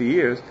those 60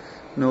 years.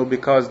 No,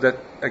 because that,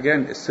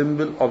 again, a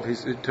symbol of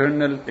his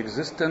eternal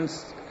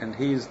existence, and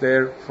he is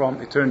there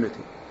from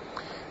eternity.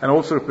 And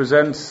also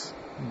represents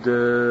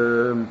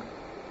the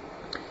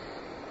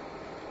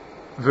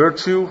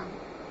virtue,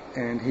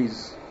 and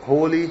he's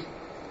holy,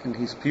 and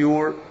he's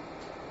pure,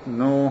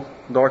 no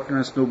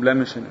darkness, no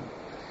blemish in him.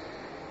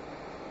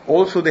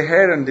 Also the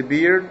hair and the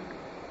beard,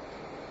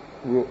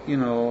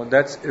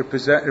 that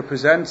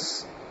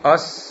represents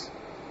us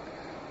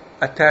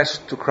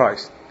attached to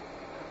Christ.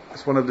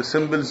 It's one of the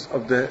symbols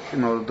of the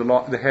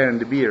hair and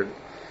the beard.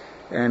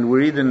 And we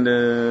read in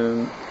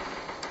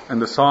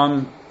the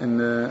Psalm,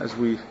 as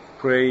we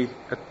pray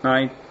at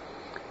night,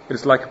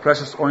 it's like a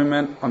precious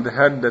ointment on the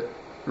head that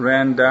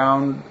ran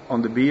down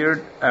on the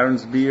beard,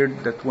 Aaron's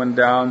beard that went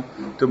down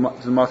to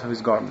the mouth of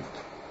his garment.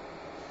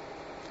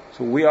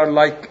 So we are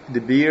like the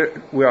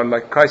beard, we are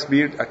like Christ's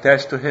beard,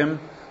 attached to him,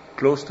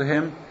 close to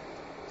him,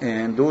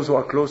 and those who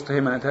are close to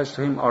him and attached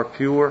to him are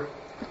pure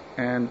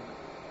and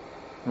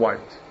white.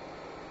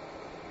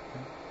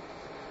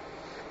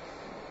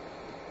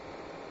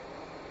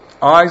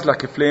 Eyes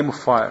like a flame of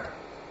fire.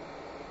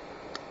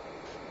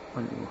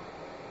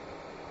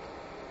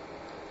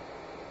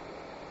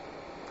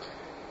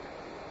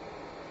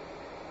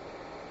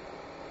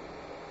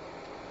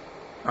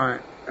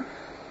 Alright.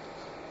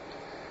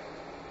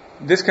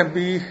 This can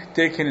be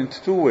taken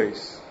into two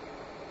ways.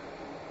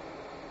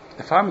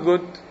 If I'm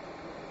good,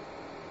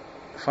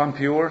 if I'm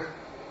pure,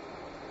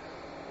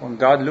 when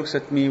God looks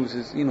at me with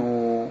his,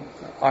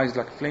 eyes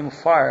like a flame of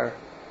fire,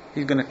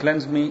 he's going to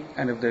cleanse me,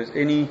 and if there's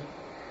any,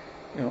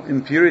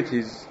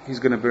 impurities, he's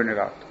going to burn it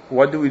out.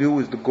 What do we do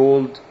with the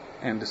gold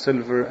and the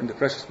silver and the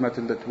precious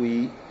metal that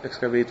we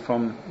excavate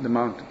from the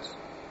mountains?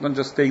 Don't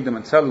just take them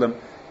and sell them.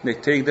 They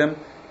take them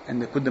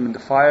and they put them in the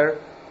fire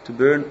to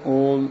burn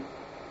all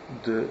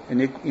the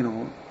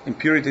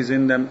impurities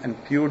in them and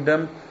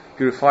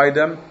purify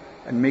them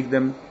and make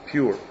them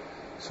pure.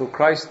 So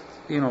Christ,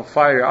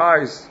 fiery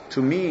eyes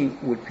to me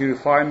will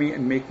purify me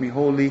and make me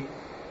holy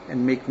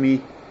and make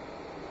me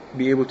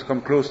be able to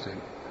come close to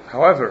him.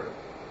 However,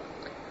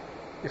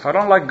 if I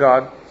don't like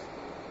God,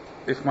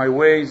 if my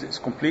ways is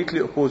completely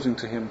opposing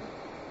to him,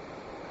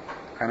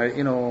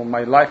 and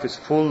my life is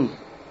full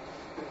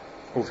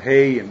of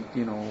hay and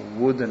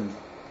wood and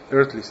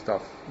earthly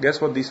stuff, guess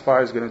what this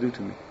fire is going to do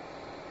to me?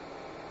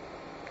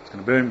 It's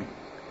going to burn me.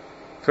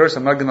 First,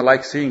 I'm not going to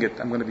like seeing it.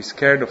 I'm going to be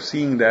scared of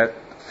seeing that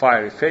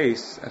fiery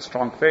face, a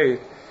strong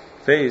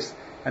face,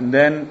 and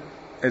then,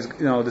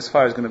 this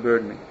fire is going to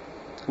burn me.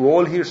 We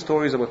all hear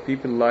stories about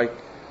people like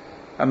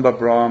Amba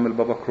Brahm, El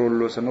Baba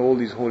Krollos, and all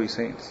these holy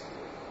saints.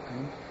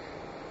 Okay?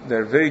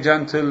 They're very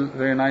gentle,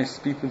 very nice.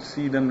 People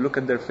see them, look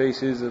at their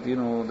faces, that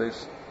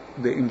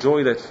they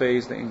enjoy that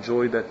face, they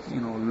enjoy that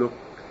look.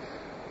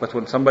 But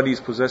when somebody is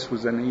possessed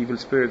with an evil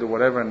spirit or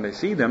whatever, and they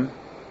see them,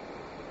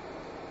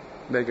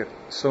 they get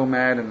so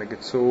mad and they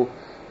get so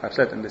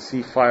upset, and they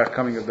see fire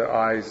coming out of their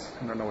eyes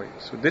and run away.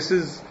 So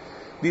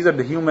these are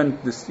the human,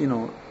 the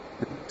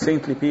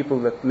saintly people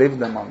that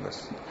lived among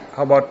us.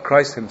 How about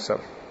Christ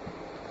himself?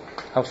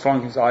 How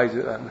strong his eyes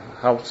and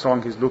how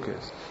strong his look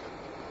is.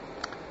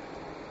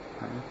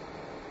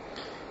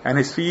 And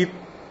his feet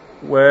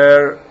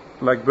were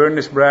like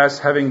burnished brass,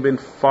 having been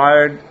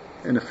fired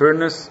in a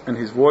furnace, and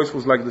his voice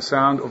was like the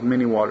sound of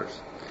many waters.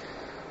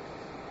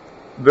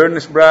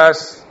 Burnished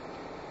brass,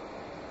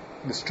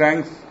 the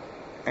strength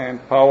and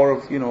power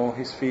of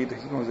his feet.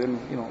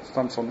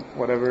 Stumps on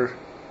whatever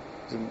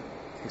is in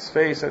his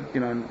face,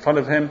 in front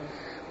of him,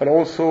 but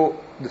also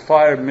the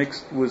fire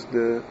mixed with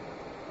the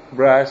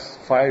brass,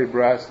 fiery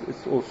brass. It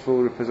also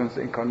represents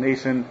the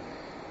incarnation,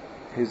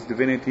 his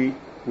divinity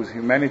with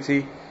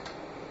humanity.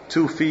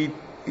 2 feet,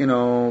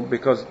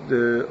 because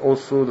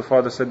also the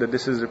Father said that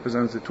this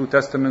represents the 2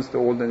 testaments, the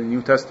Old and the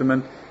New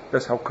Testament.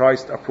 That's how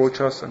Christ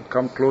approaches us and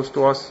come close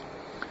to us.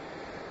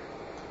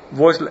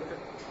 Voice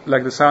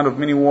like the sound of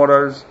many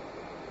waters.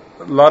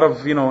 A lot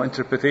of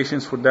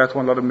interpretations for that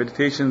one, a lot of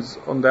meditations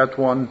on that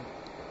one.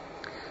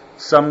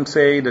 Some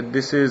say that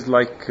this is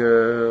like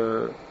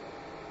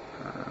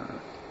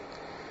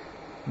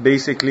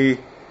basically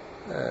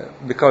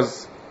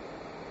because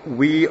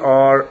we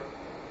are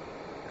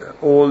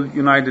all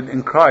united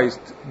in Christ,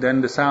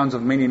 then the sounds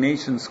of many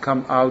nations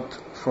come out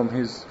from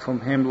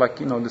him, like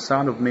the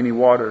sound of many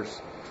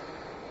waters.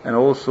 And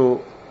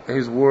also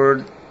his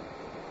word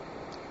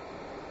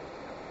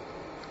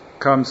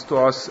comes to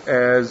us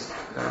as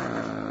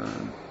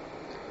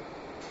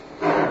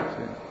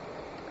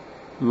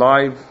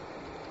live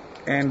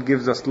and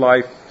gives us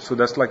life. So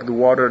that's like the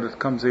water that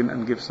comes in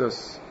and gives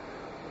us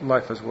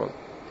life as well.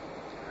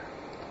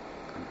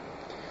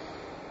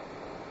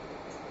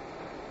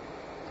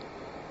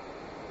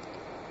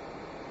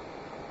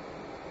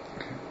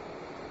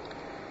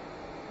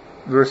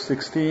 verse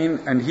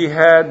 16, and he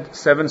had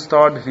 7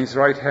 stars in his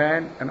right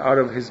hand, and out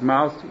of his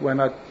mouth went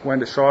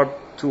a sharp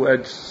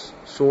 2-edged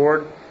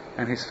sword,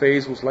 and his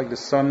face was like the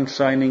sun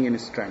shining in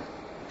his strength.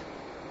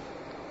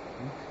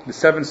 The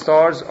 7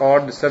 stars are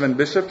the 7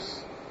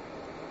 bishops.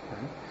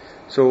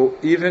 So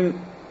even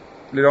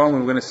later on,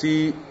 we're going to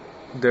see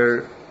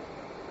their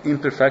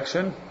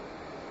imperfection.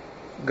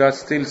 God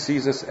still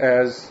sees us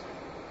as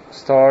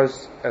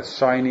stars, as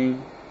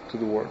shining to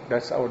the world.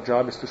 That's our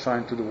job, is to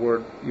shine to the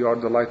world. You are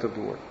the light of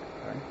the world.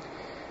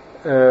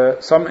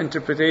 Right? Some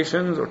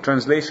interpretations or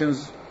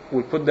translations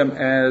will put them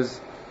as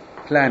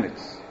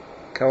planets,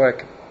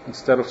 kawakib,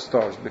 instead of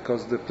stars,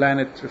 because the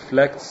planet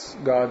reflects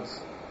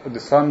the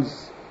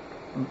sun's,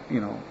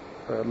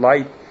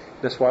 light.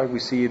 That's why we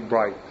see it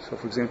bright. So,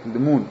 for example, the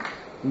moon.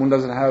 The moon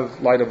doesn't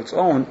have light of its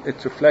own.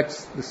 It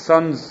reflects the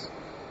sun's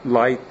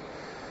light,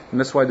 and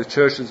that's why the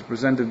church is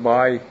presented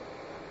by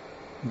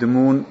the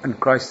moon, and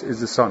Christ is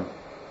the sun.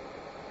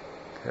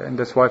 Okay? And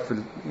that's why,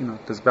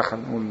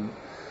 tasbih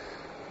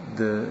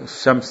the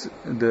shams,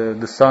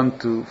 the sun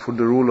for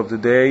the rule of the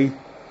day,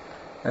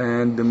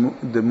 and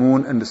the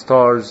moon and the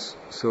stars.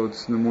 So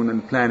it's the moon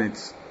and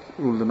planets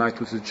rule the night,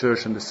 with the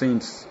church and the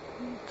saints,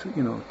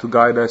 to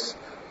guide us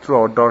through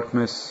our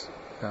darkness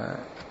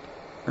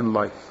and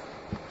life.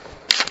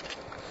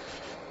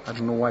 I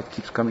don't know why it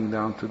keeps coming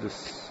down to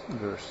this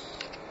verse.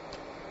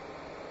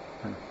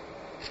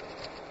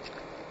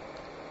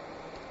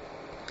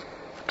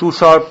 Too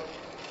sharp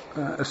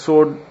a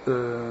sword,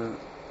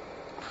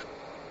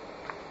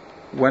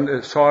 when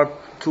a sharp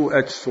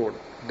 2-edged sword.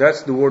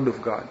 That's the word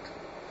of God,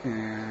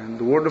 and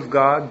the word of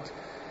God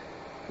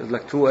is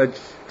like 2-edged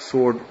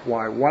sword.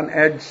 Why? One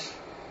edge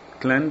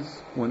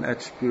cleanses, one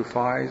edge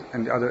purifies,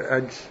 and the other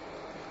edge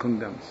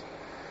condemns.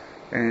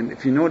 And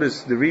if you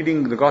notice,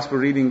 the gospel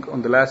reading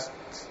on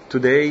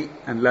today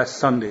and last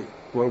Sunday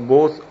were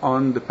both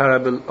on the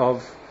parable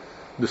of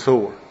the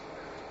sower.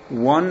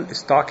 One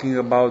is talking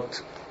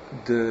about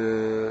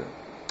the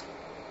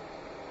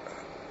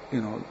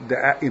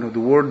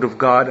word of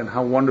God and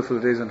how wonderful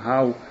it is and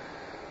how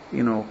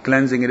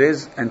cleansing it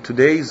is. And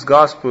today's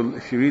gospel,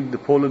 if you read the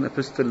Pauline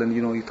epistle and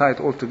you tie it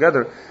all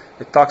together,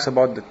 it talks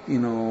about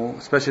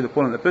especially the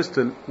Pauline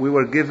epistle, we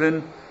were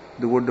given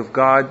the word of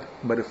God,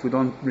 but if we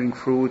don't bring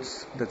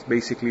fruits, that's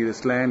basically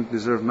this land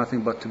deserves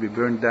nothing but to be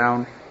burned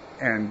down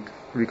and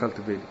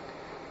recultivated.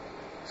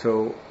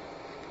 So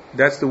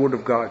that's the word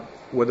of God.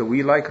 Whether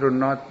we like it or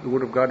not, the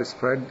word of God is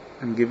spread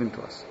and given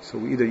to us. So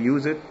we either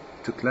use it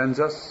to cleanse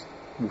us,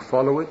 we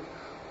follow it,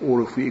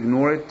 or if we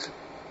ignore it,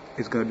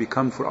 it's going to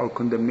become for our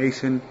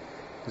condemnation.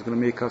 It's going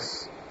to make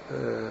us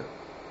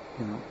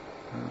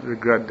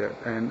regret that.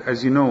 And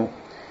as you know,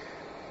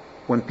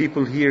 when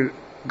people hear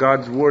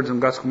God's words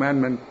and God's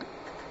commandment,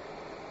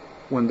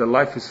 when the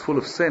life is full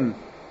of sin,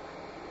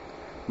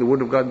 the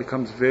word of God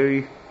becomes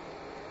very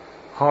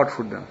hard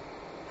for them,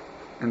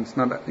 and it's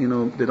not,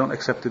 they don't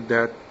accept it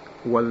that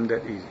well and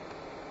that easy.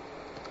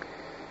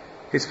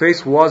 His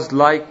face was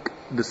like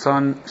the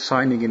sun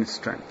shining in its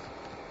strength.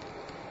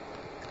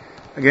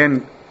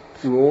 Again,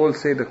 we all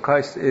say that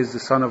Christ is the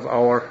sun of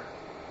our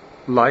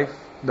life.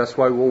 That's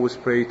why we always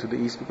pray to the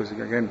east, because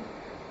again,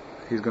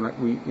 he's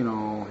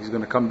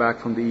gonna come back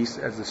from the east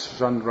as the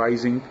sun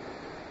rising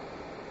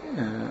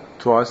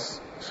to us.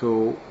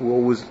 So we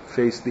always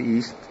face the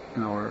east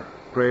in our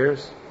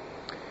prayers.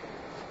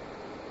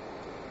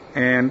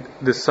 And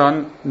the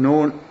sun,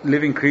 no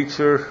living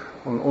creature,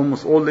 or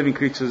almost all living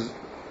creatures,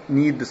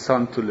 need the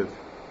sun to live.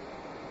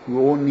 We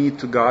all need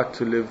to God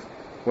to live,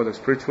 whether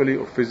spiritually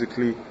or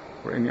physically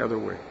or any other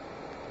way.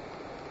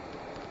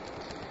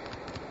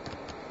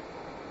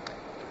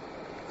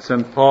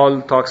 St.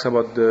 Paul talks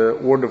about the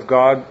Word of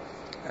God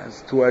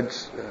as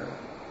 2-edged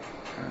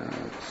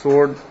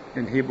sword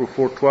in Hebrew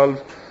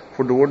 4:12.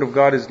 For the Word of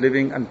God is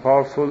living and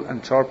powerful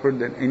and sharper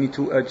than any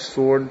 2-edged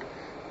sword,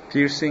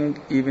 piercing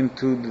even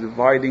to the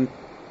dividing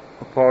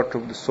apart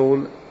of the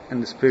soul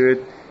and the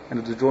spirit and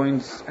of the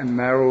joints and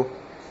marrow,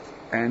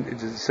 and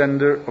it is the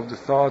sender of the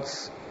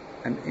thoughts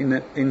and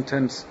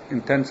intents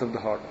of the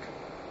heart.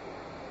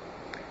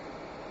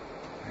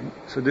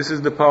 So this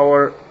is the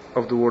power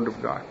of the Word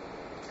of God.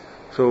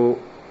 So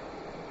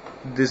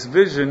this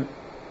vision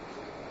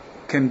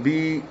can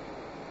be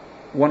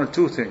one or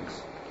two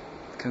things.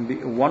 It can be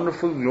a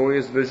wonderful,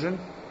 glorious vision,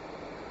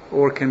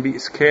 or it can be a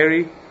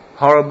scary,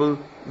 horrible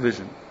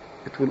vision.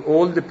 It will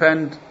all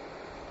depend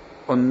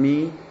on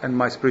me and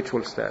my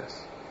spiritual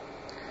status.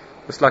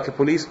 It's like a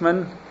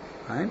policeman,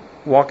 right,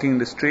 walking in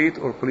the street,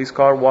 or a police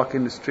car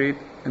walking in the street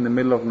in the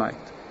middle of night.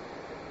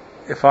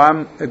 If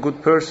I'm a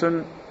good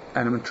person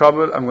and I'm in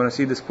trouble, I'm going to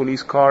see this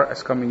police car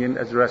as coming in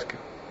as a rescue.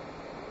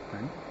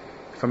 Right?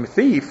 If I'm a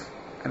thief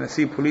and I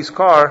see a police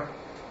car,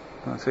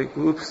 I'll say,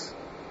 oops,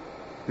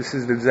 this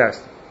is the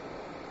disaster.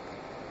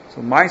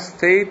 So my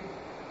state,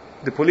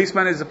 the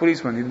policeman is the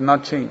policeman, he did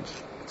not change.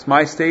 It's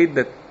my state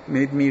that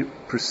made me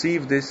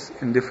perceive this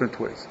in different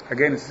ways.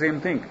 Again, it's the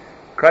same thing.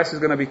 Christ is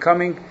going to be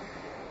coming,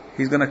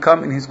 He's going to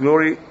come in His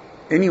glory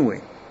anyway.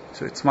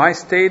 So it's my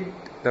state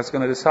that's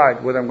going to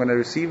decide whether I'm going to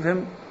receive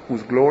Him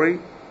with glory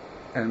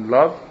and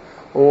love,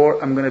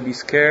 or I'm going to be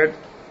scared.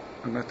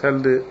 I'm going to tell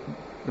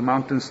the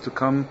mountains to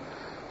come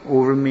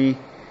over me,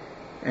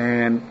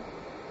 and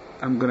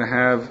I'm going to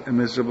have a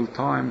miserable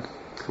time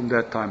from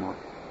that time on.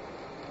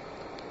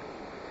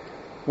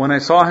 When I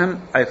saw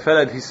him, I fell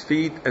at his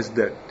feet as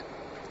dead.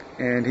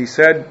 And he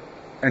said,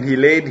 and he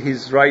laid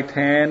his right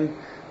hand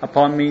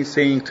upon me,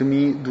 saying to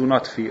me, do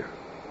not fear.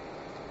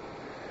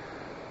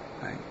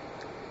 Right.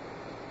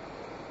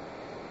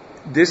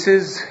 This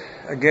is,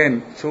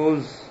 again,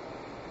 shows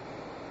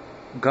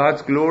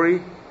God's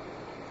glory,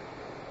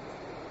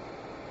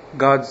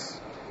 God's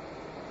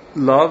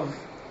love,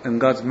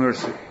 and God's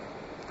mercy.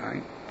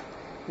 Right.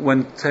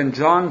 When St.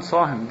 John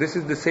saw him, this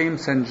is the same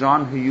St.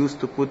 John who used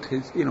to put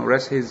his,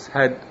 rest his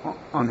head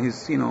on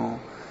his,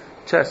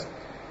 chest.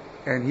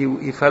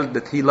 And he felt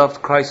that he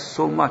loved Christ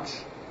so much.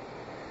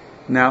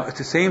 Now, it's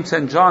the same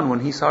St. John, when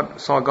he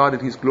saw God in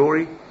his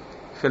glory,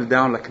 fell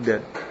down like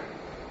dead.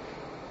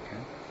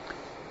 Okay.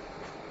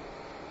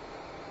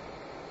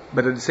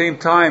 But at the same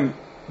time,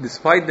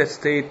 despite that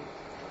state,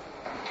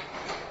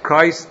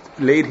 Christ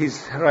laid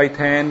his right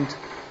hand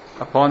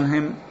upon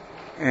him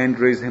and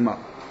raised him up.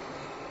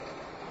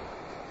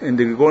 In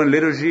the Gregorian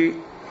liturgy,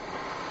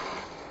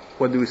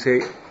 what do we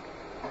say?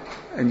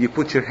 And you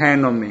put your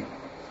hand on me.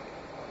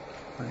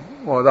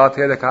 وَوَضَعْتَ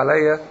يَدَكَ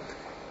عَلَيَّ,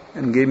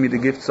 and gave me the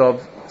gifts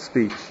of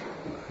speech.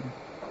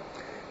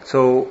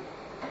 So,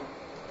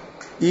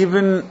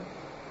 even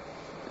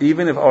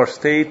if our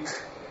state,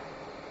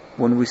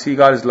 when we see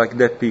God, is like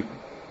dead people,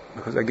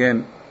 because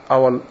again,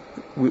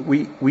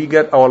 we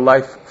get our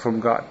life from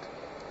God.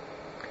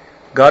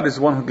 God is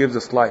one who gives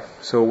us life.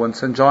 So when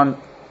St.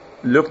 John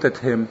looked at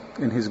him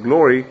in his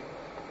glory,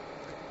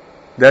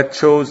 that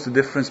shows the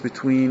difference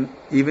between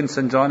even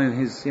St. John in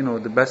his,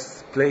 the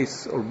best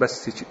place or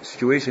best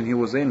situation he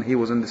was in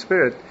the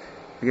Spirit.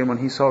 Again, when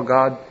he saw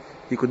God,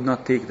 he could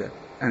not take that.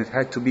 And it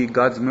had to be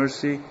God's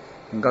mercy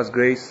and God's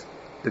grace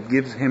that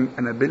gives him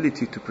an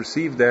ability to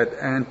perceive that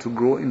and to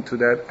grow into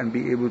that and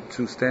be able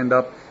to stand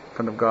up in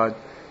front of God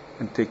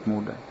and take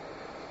more than.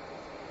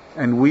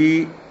 And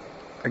we,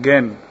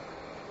 again,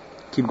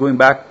 keep going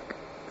back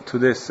to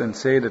this and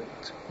say that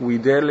we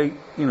daily,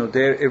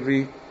 dare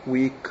every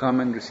week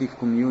come and receive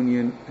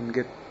communion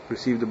and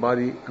receive the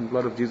body and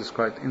blood of Jesus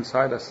Christ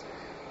inside us.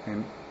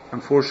 And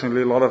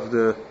unfortunately, a lot of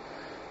the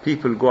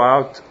people go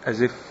out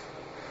as if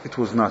it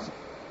was nothing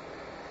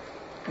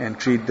and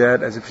treat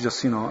that as if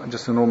just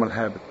a normal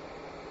habit.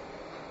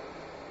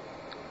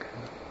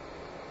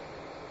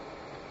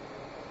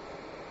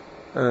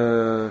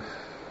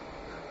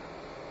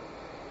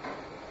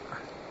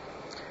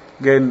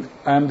 Again,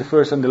 I am the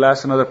first and the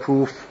last, another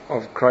proof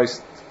of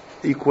Christ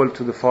equal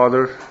to the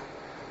Father,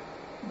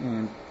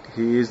 and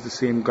He is the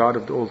same God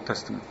of the Old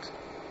Testament.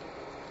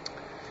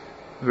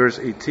 Verse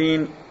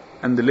 18,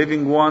 and the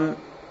living one,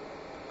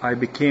 I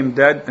became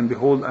dead, and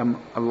behold, I am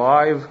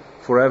alive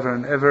forever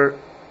and ever.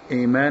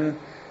 Amen.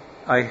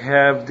 I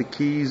have the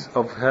keys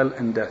of hell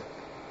and death.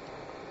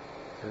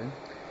 Okay.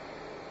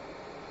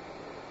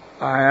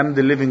 I am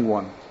the living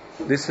one.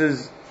 This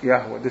is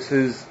Yahweh. This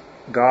is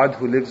God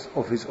who lives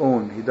of His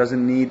own. He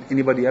doesn't need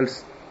anybody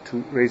else to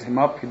raise Him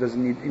up. He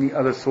doesn't need any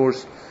other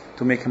source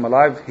to make Him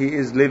alive. He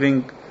is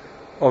living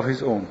of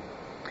His own.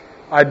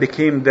 I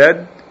became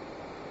dead.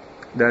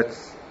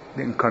 That's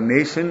the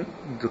incarnation,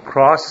 the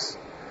cross,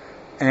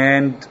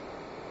 and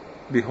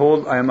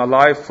behold, I am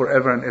alive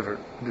forever and ever.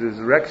 The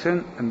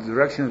resurrection and the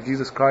resurrection of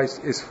Jesus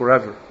Christ is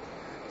forever.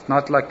 It's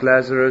not like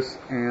Lazarus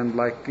and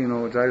like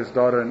Jairus'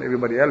 daughter and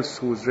everybody else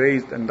who was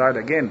raised and died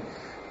again.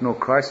 No,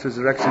 Christ's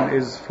resurrection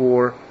is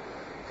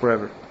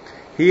forever.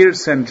 Here,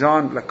 St.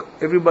 John, like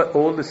everybody,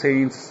 all the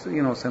saints,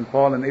 St.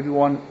 Paul and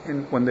everyone,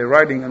 when they're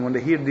writing and when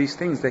they hear these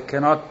things, they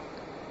cannot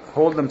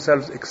hold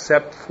themselves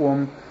except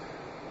from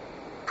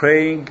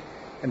praying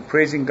and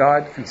praising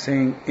God and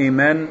saying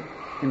Amen.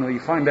 You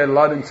find that a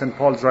lot in St.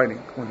 Paul's writing.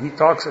 When he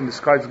talks and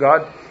describes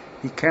God,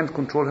 he can't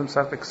control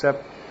himself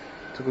except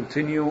to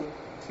continue,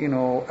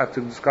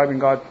 after describing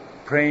God,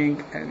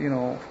 praying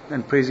and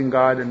and praising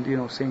God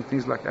and saying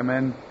things like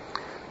Amen,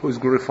 who is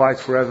glorified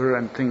forever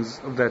and things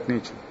of that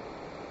nature.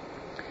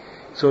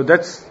 So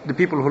that's the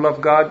people who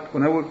love God.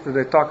 Whenever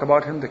they talk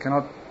about Him, they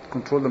cannot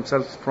control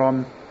themselves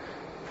from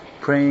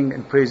praying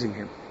and praising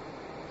Him.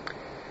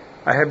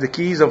 I have the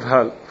keys of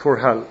hell, for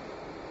hell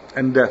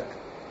and death.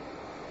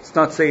 It's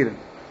not Satan.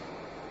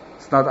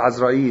 It's not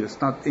Azrael. It's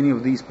not any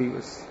of these people.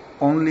 It's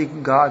only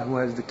God who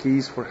has the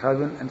keys for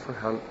heaven and for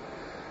hell.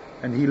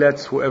 And He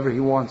lets whoever He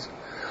wants.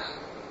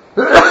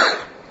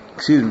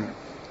 Excuse me.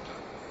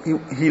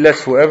 He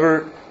lets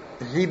whoever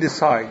He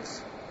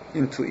decides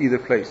into either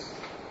place.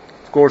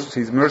 Of course,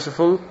 He's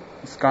merciful,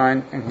 He's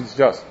kind, and He's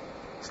just.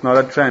 It's not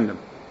at random.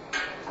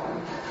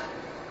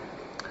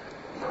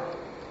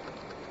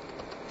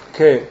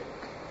 Okay.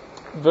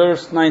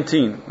 Verse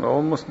 19. We're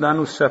almost done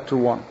with chapter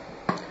 1.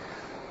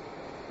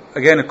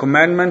 Again, a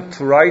commandment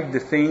to write the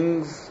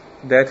things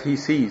that He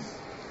sees.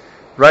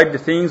 Write the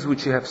things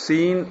which you have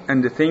seen,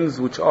 and the things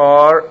which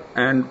are,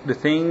 and the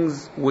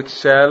things which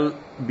shall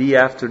be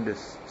after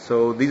this.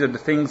 So these are the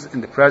things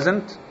in the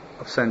present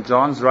of St.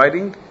 John's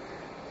writing,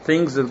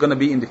 things that are going to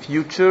be in the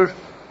future,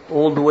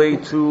 all the way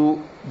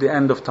to the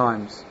end of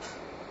times.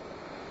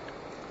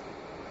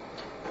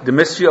 The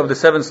mystery of the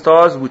 7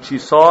 stars which you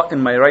saw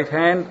in my right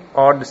hand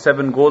are the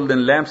 7 golden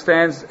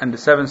lampstands, and the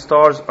 7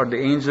 stars are the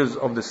angels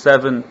of the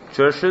 7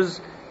 churches,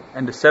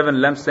 and the 7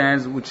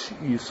 lampstands which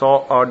you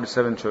saw are the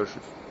 7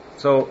 churches.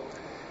 So,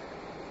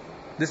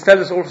 this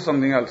tells us also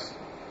something else.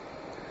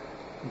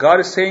 God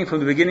is saying from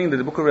the beginning that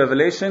the book of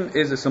Revelation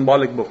is a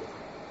symbolic book.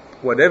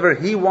 Whatever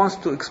He wants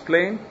to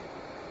explain,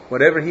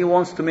 whatever He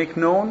wants to make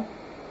known,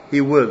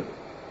 He will.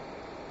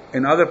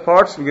 In other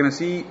parts, we're going to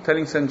see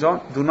telling St.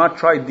 John, do not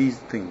try these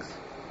things.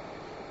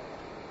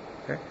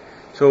 Okay?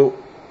 So,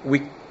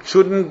 we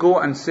shouldn't go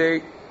and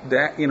say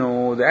that,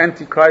 the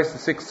Antichrist, the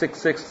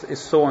 666 is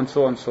so and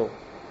so and so.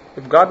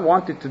 If God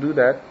wanted to do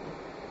that,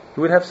 He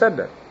would have said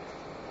that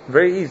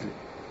very easily.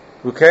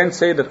 We can't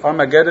say that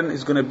Armageddon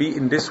is going to be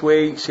in this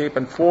way, shape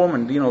and form,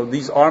 and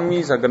these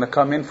armies are going to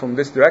come in from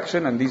this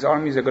direction, and these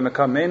armies are going to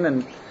come in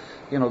and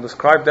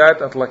describe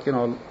that as a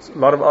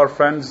lot of our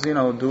friends do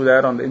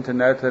that on the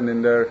internet and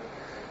in their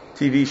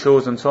TV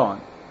shows and so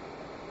on.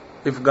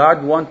 If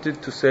God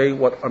wanted to say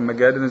what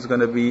Armageddon is going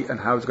to be and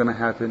how it's going to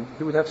happen,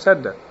 He would have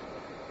said that.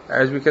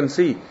 As we can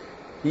see,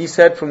 He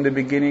said from the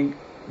beginning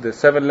the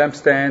 7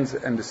 lampstands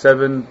and the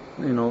 7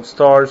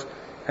 stars,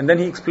 and then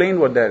He explained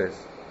what that is.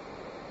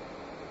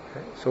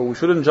 Okay? So we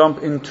shouldn't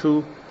jump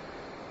into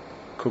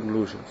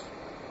conclusions.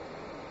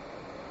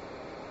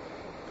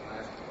 Can I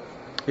ask a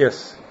question?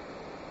 Yes.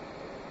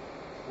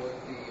 With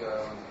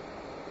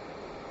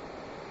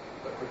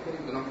but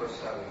repeating the number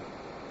 7,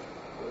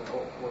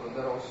 would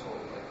that also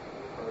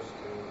refers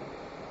to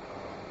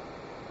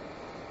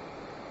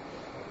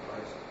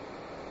Christ,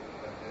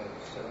 like the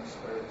 7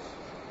 spirits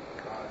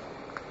of God?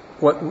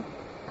 What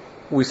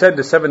we said,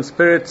 the 7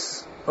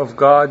 spirits of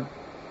God,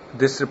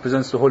 this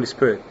represents the Holy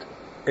Spirit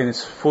in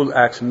its full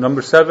action.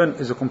 Number 7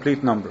 is a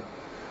complete number.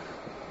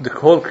 The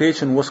whole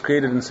creation was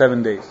created in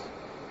 7 days,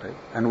 right?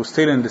 And we're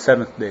still in the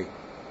 7th day.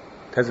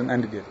 It hasn't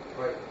ended yet.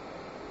 Right.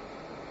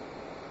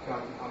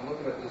 I'm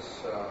looking at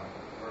this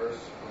verse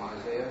from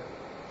Isaiah,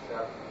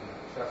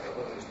 chapter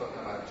 11. He's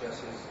talking about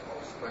Jesse's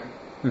offspring.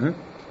 Mm-hmm.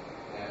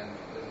 And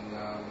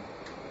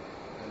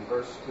in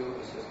verse 2,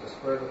 it says, "The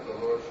Spirit of the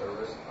Lord shall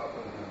rest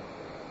upon him."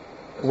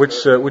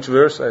 Which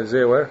verse?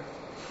 Isaiah where?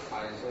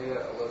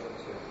 Isaiah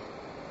 11:2.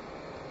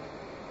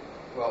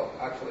 Well,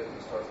 actually,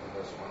 it starts from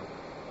verse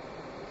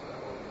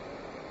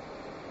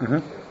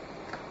 1. Mm-hmm.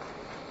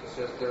 It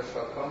says, "There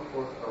shall come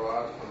forth a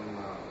rod from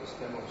the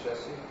stem of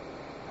Jesse,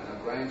 and a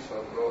branch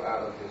shall grow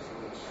out of his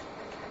roots.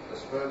 The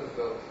Spirit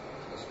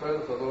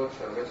of the Lord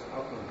shall rest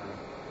upon him."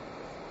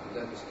 And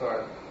then to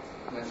start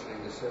mentioning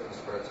the 7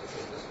 spirits, it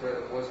says, "The Spirit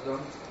of wisdom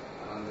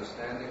and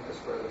understanding, the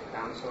Spirit of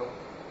counsel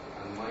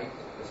and might,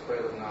 the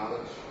Spirit of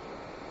knowledge,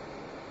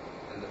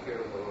 and the fear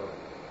of the Lord."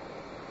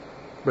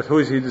 But who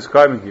is He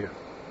describing here?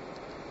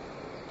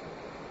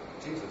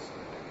 Jesus.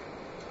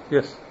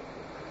 Yes.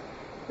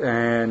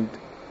 And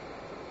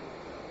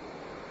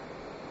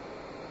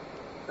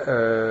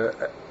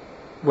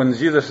when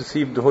Jesus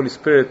received the Holy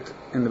Spirit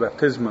in the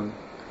baptismal,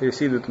 He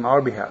received it on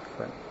our behalf,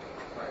 right?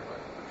 Right.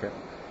 Okay.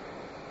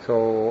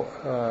 So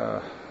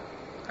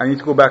I need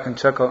to go back and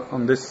check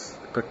on this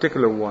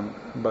particular one.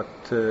 But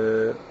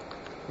the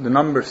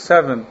number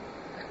 7,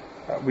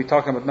 are we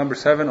talking about number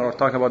 7 or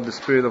talking about the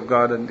Spirit of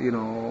God? And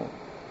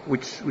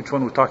which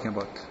one we're talking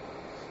about?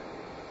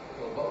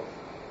 Well, both.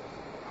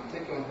 I'm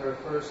thinking when he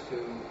refers to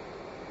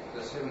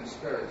the 7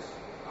 spirits,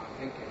 I'm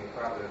thinking he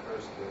probably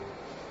refers to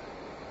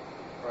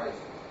Christ.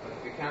 But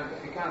if you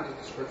can't do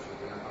the scriptures,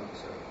 we're not on the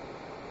 7.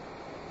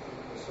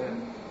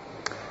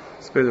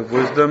 Spirit of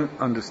wisdom,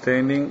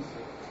 understanding,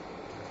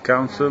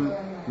 counsel,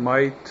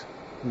 might,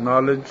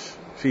 knowledge,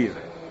 fear.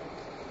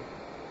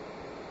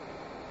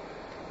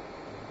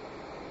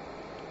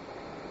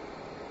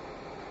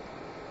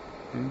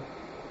 Okay.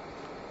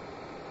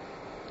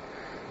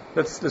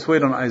 Let's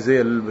wait on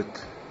Isaiah a little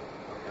bit.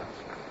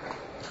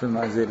 Let's wait on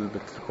Isaiah a little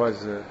bit. It requires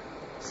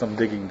some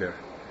digging there.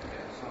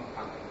 Yeah, some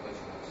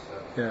contemplation.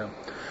 Yeah,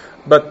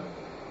 but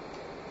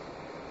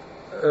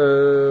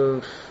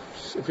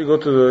if you go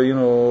to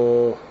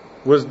the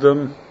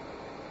wisdom,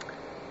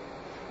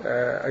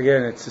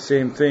 again it's the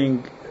same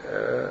thing.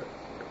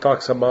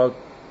 Talks about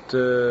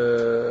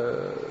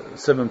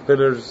 7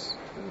 pillars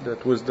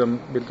that wisdom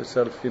built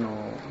itself,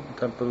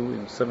 temple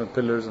in 7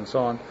 pillars and so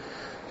on.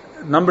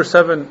 Number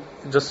 7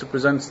 just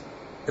represents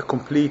a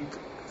complete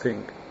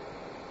thing,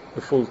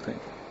 the full thing.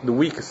 The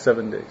week is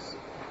 7 days.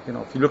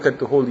 If you look at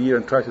the whole year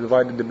and try to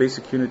divide it, the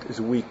basic unit is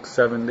a week,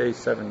 7 days,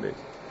 7 days.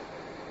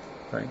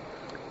 Right?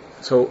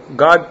 So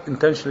God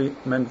intentionally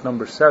meant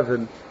number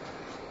 7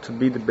 to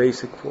be the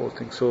basic for all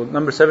things. So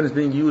number 7 is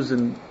being used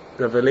in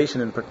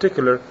Revelation in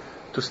particular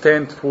to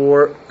stand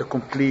for a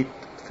complete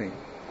thing.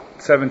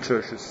 7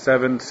 churches,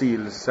 7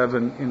 seals,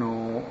 7,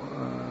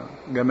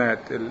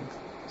 gamat,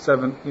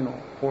 7,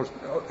 horse,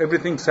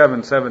 everything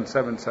 7, 7,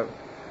 7, 7,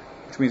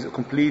 which means a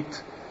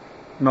complete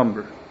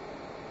number.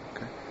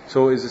 Okay.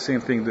 So it's the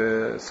same thing.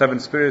 The 7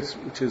 spirits,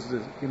 which is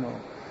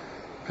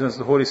represents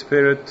the Holy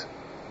Spirit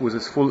with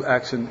His full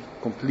action,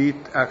 complete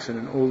action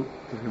in all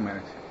of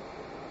humanity.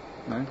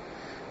 Right?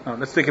 Now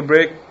let's take a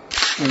break.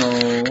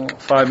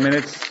 5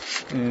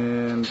 minutes,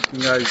 and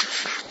you guys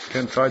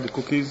can try the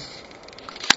cookies.